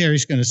secretary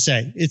is going to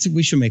say?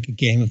 We should make a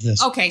game of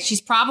this. Okay, she's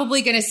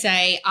probably going to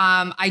say,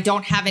 I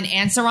don't have an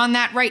answer on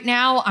that right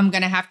now. I'm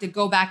going to have to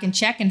go back and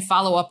check and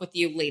follow up with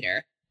you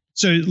later.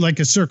 So like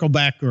a circle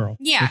back girl.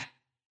 Yeah.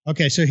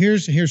 Okay, so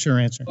here's her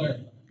answer.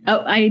 Oh,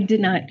 I did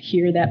not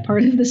hear that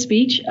part of the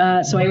speech,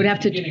 so I would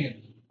have to.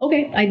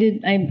 Okay, I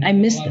did. I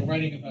missed it.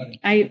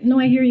 I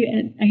hear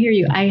you. I hear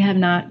you. I have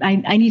not.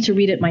 I need to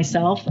read it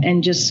myself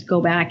and just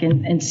go back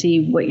and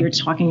see what you're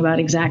talking about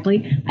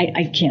exactly.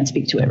 I can't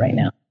speak to it right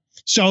now.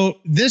 So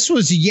this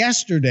was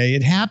yesterday.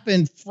 It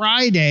happened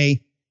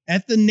Friday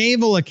at the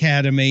Naval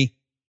Academy,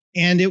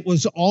 and it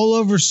was all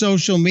over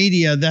social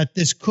media that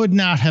this could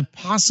not have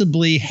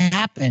possibly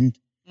happened.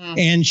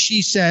 And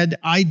she said,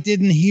 I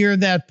didn't hear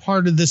that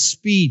part of the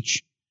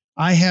speech.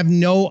 I have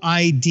no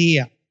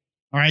idea.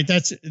 All right,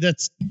 that's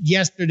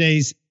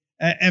yesterday's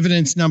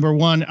evidence number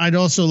one. I'd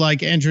also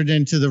like entered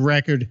into the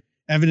record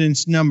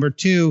evidence number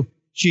 2.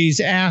 She's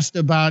asked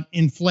about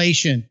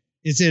inflation.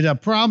 Is it a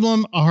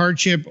problem, a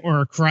hardship,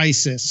 or a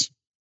crisis?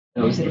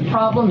 Is it a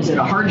problem? Is it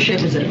a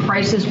hardship? Is it a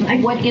crisis?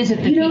 What is it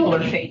that people are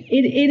facing?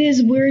 It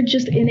is. We're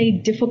just in a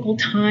difficult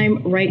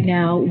time right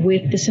now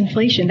with this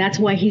inflation. That's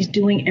why he's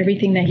doing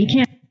everything that he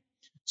can.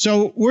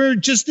 So we're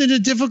just in a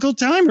difficult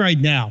time right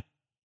now.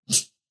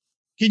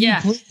 Can you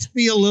please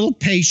be a little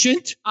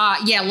patient?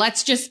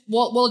 Let's just,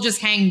 we'll just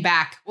hang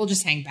back. We'll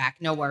just hang back.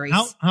 No worries.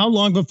 How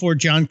long before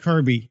John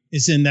Kirby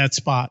is in that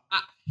spot?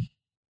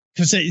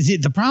 Because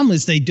the problem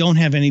is they don't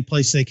have any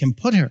place they can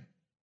put her.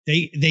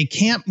 They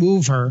can't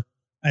move her.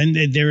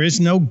 And there is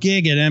no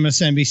gig at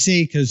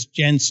MSNBC because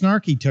Jen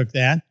Snarky took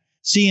that.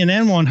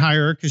 CNN won't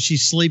hire her because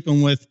she's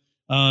sleeping with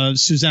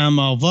Suzanne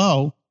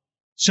Malveaux.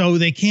 So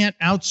they can't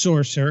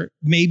outsource her.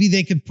 Maybe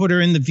they could put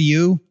her in The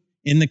View,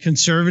 in the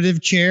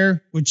conservative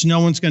chair, which no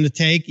one's going to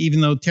take,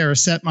 even though Tara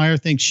Setmeyer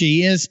thinks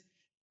she is,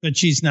 but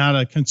she's not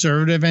a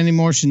conservative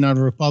anymore. She's not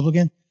a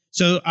Republican.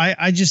 So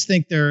I just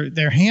think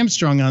they're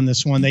hamstrung on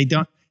this one. They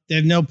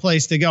have no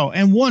place to go.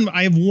 And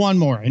I have one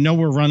more. I know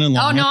we're running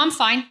long. Oh, no, I'm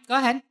fine. Go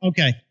ahead.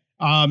 Okay.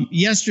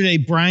 Yesterday,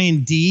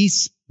 Brian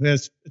Deese,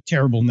 that's a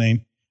terrible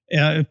name,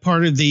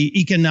 part of the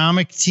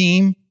economic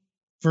team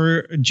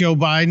for Joe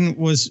Biden,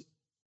 was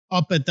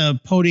up at the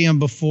podium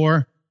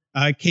before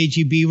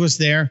KGB was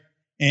there.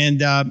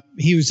 And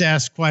he was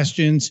asked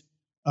questions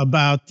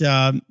about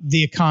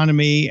the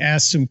economy,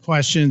 asked some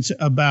questions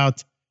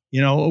about,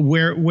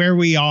 where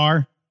we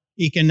are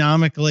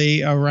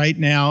economically right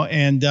now.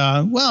 And,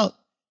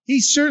 he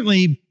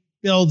certainly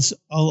builds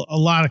a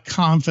lot of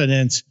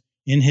confidence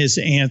in his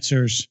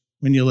answers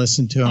when you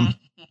listen to him.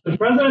 The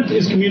president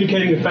is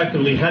communicating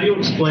effectively. How do you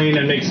explain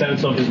and make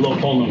sense of his low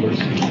poll numbers?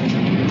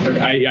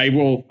 I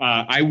will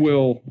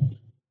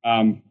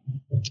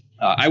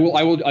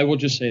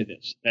just say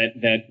this,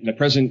 that the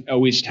president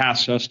always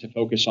tasks us to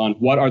focus on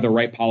what are the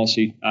right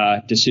policy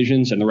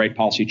decisions and the right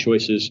policy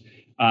choices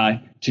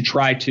to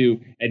try to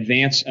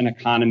advance an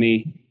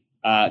economy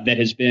that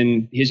has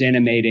been his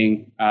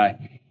animating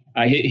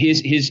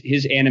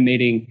his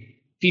animating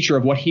feature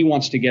of what he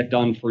wants to get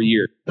done for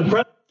years.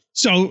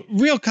 So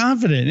real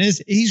confident.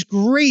 He's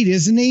great,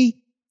 isn't he?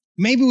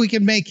 Maybe we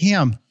could make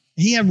him.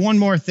 He had one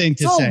more thing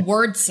to say. It's all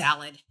word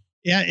salad.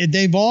 Yeah,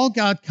 they've all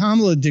got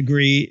Kamala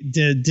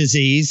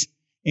disease,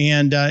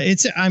 and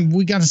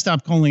we got to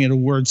stop calling it a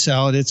word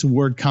salad. It's a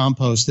word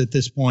compost at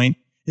this point.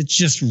 It's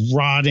just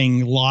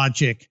rotting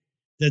logic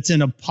that's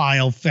in a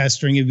pile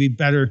festering. It'd be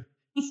better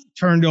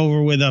turned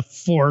over with a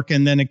fork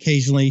and then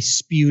occasionally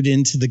spewed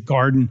into the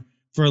garden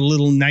for a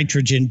little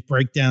nitrogen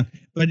breakdown.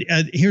 But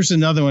here's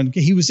another one.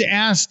 He was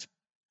asked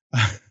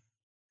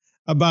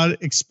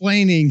about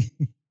explaining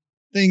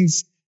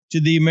things to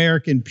the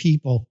American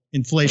people,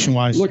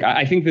 inflation-wise. Look,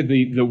 I think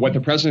that what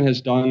the president has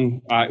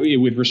done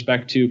with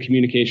respect to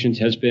communications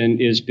has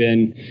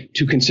been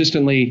to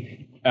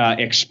consistently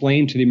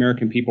explain to the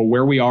American people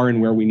where we are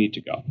and where we need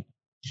to go.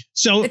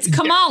 So it's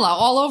Kamala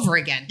all over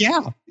again.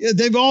 Yeah,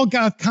 they've all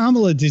got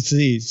Kamala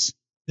disease.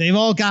 They've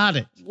all got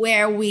it.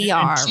 Where we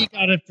are. And she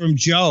got it from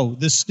Joe,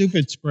 the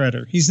stupid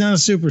spreader. He's not a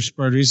super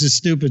spreader. He's a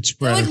stupid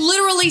spreader. They're like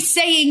literally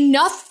saying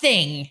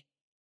nothing.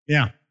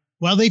 Yeah.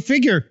 Well, they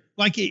figure,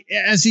 like,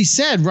 as he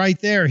said right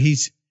there,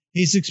 he's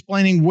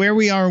explaining where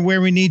we are and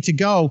where we need to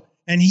go.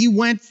 And he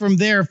went from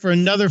there for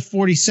another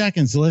 40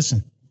 seconds.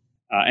 Listen.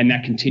 And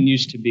that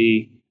continues to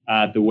be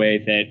the way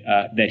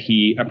that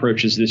he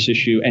approaches this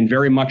issue, and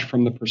very much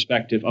from the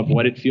perspective of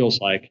what it feels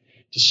like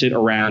to sit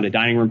around a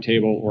dining room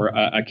table or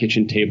a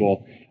kitchen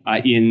table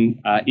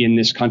in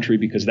this country,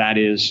 because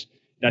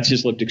that's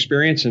his lived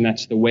experience, and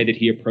that's the way that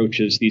he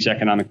approaches these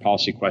economic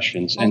policy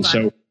questions. And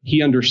so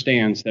he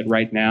understands that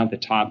right now the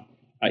top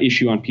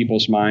issue on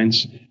people's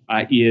minds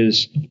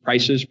is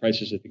prices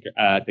at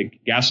the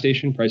gas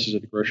station, prices at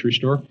the grocery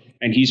store,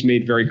 and he's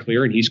made very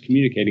clear, and he's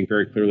communicating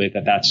very clearly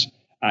that that's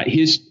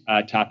his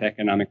top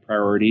economic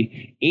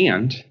priority,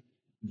 and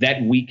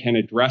that we can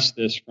address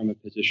this from a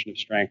position of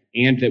strength,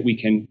 and that we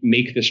can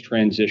make this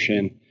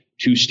transition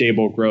to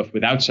stable growth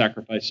without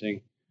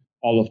sacrificing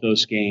all of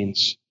those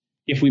gains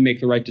if we make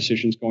the right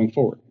decisions going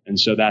forward. And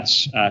so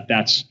that's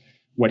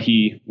what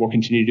he will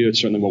continue to do. It's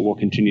certainly what we'll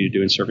continue to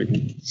do in serving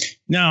him.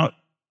 Now,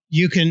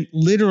 you can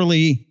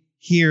literally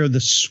hear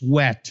the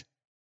sweat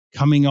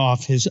coming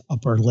off his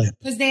upper lip.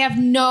 Because they have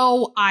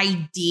no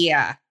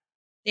idea.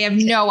 They have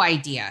no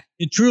idea.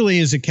 It truly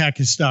is a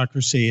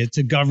kakistocracy. It's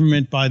a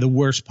government by the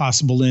worst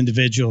possible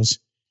individuals.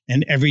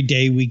 And every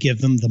day we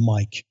give them the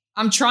mic.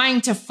 I'm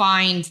trying to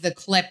find the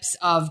clips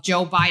of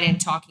Joe Biden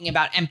talking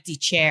about empty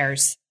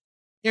chairs.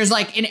 There's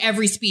like in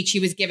every speech he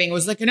was giving, it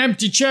was like an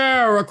empty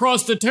chair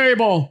across the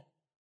table.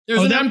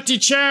 There's an empty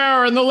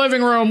chair in the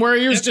living room where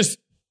he used to.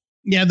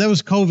 Yeah, that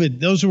was COVID.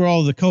 Those were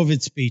all the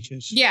COVID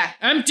speeches. Yeah,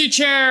 empty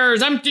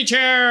chairs.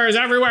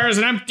 Everywhere is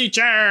an empty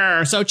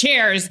chair. So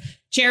chairs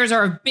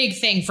are a big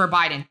thing for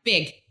Biden.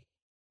 Big.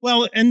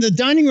 Well, and the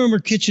dining room or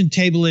kitchen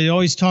table he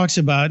always talks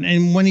about,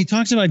 and when he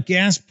talks about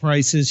gas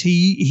prices,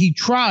 he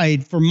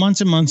tried for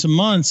months and months and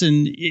months,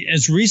 and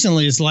as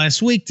recently as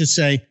last week to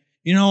say,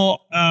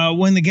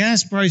 when the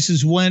gas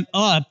prices went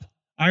up,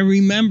 I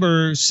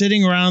remember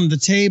sitting around the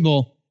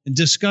table and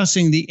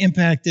discussing the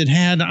impact it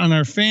had on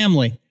our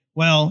family.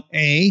 Well,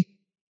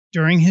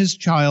 during his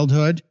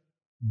childhood,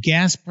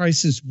 gas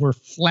prices were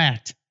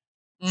flat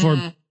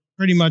for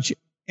pretty much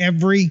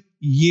every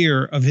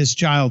year of his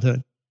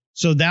childhood.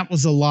 So that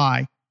was a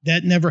lie.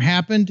 That never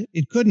happened.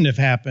 It couldn't have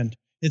happened.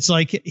 It's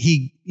like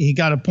he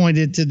got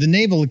appointed to the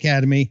Naval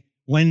Academy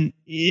when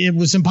it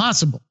was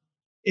impossible.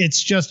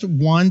 It's just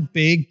one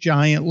big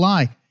giant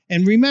lie.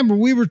 And remember,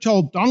 we were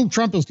told Donald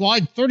Trump has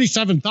lied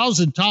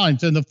 37,000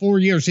 times in the 4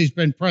 years he's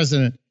been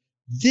president.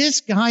 This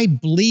guy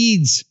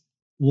bleeds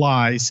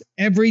lies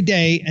every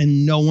day,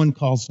 and no one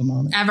calls him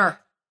on it. Ever.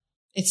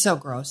 It's so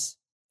gross.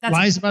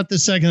 Lies about the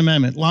Second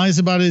Amendment. Lies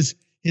about his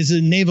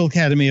Naval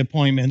Academy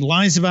appointment.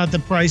 Lies about the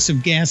price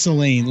of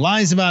gasoline.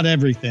 Lies about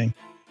everything.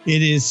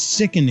 It is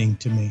sickening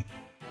to me.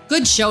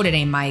 Good show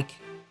today, Mike.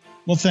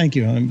 Well, thank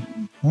you.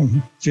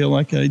 I feel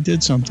like I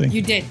did something.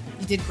 You did.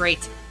 You did great.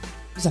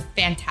 It was a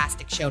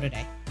fantastic show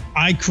today.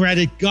 I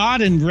credit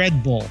God and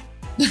Red Bull.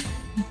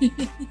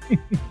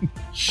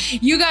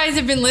 You guys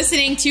have been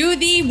listening to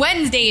the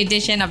Wednesday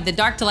edition of the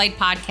Dark to Light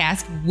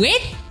podcast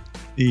with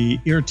the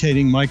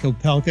irritating Mike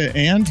Opelka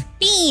and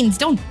Beans.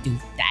 Don't do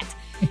that.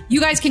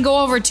 You guys can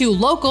go over to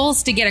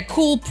Locals to get a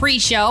cool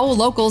pre-show,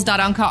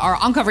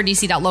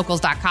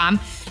 locals.uncoverdc.locals.com.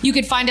 You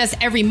can find us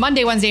every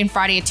Monday, Wednesday, and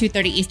Friday at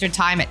 2:30 Eastern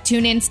Time at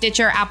TuneIn,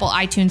 Stitcher, Apple,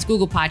 iTunes,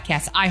 Google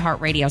Podcasts,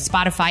 iHeartRadio,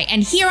 Spotify,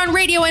 and here on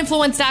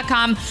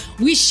RadioInfluence.com.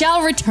 We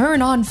shall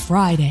return on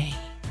Friday.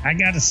 I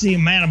got to see a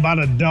man about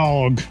a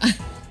dog.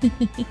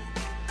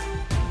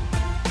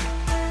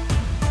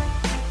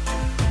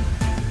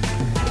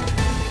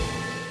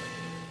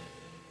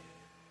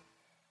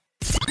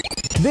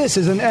 This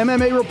is an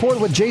MMA Report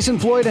with Jason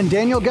Floyd and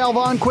Daniel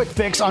Galvan Quick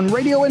Fix on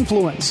Radio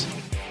Influence.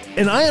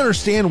 And I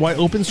understand why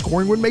open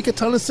scoring would make a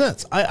ton of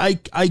sense. I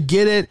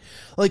get it.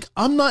 Like,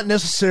 I'm not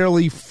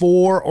necessarily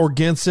for or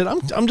against it.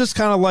 I'm just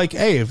kind of like,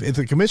 hey, if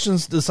the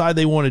commissions decide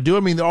they want to do it,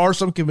 I mean, there are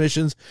some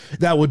commissions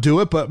that would do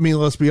it, but I mean,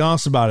 let's be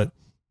honest about it.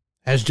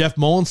 Has Jeff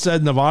Mullins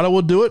said Nevada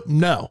will do it?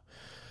 No.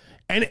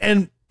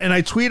 And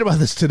I tweeted about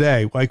this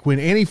today. Like, when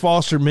Annie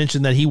Foster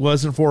mentioned that he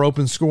wasn't for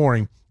open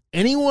scoring,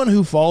 anyone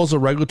who follows the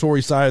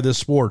regulatory side of this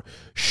sport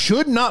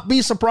should not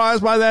be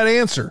surprised by that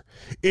answer.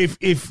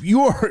 If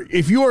you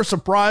are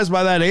surprised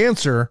by that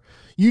answer,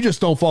 you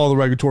just don't follow the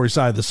regulatory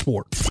side of the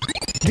sport.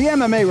 The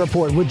MMA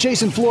Report with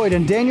Jason Floyd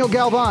and Daniel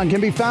Galvan can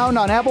be found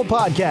on Apple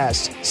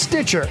Podcasts,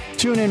 Stitcher,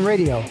 TuneIn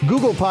Radio,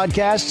 Google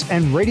Podcasts,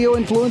 and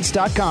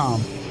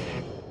RadioInfluence.com.